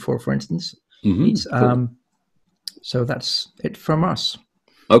longing for instance. Cool. So that's it from us.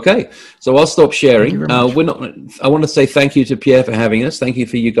 Okay, so I'll stop sharing. I want to say thank you to Pierre for having us. Thank you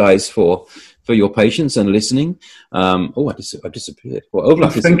for you guys for your patience and listening. I disappeared. Well,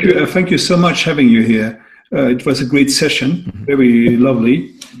 thank you so much having you here. It was a great session, very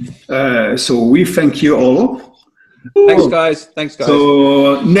lovely. So we thank you all. Thanks, guys.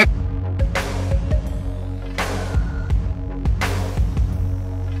 So next.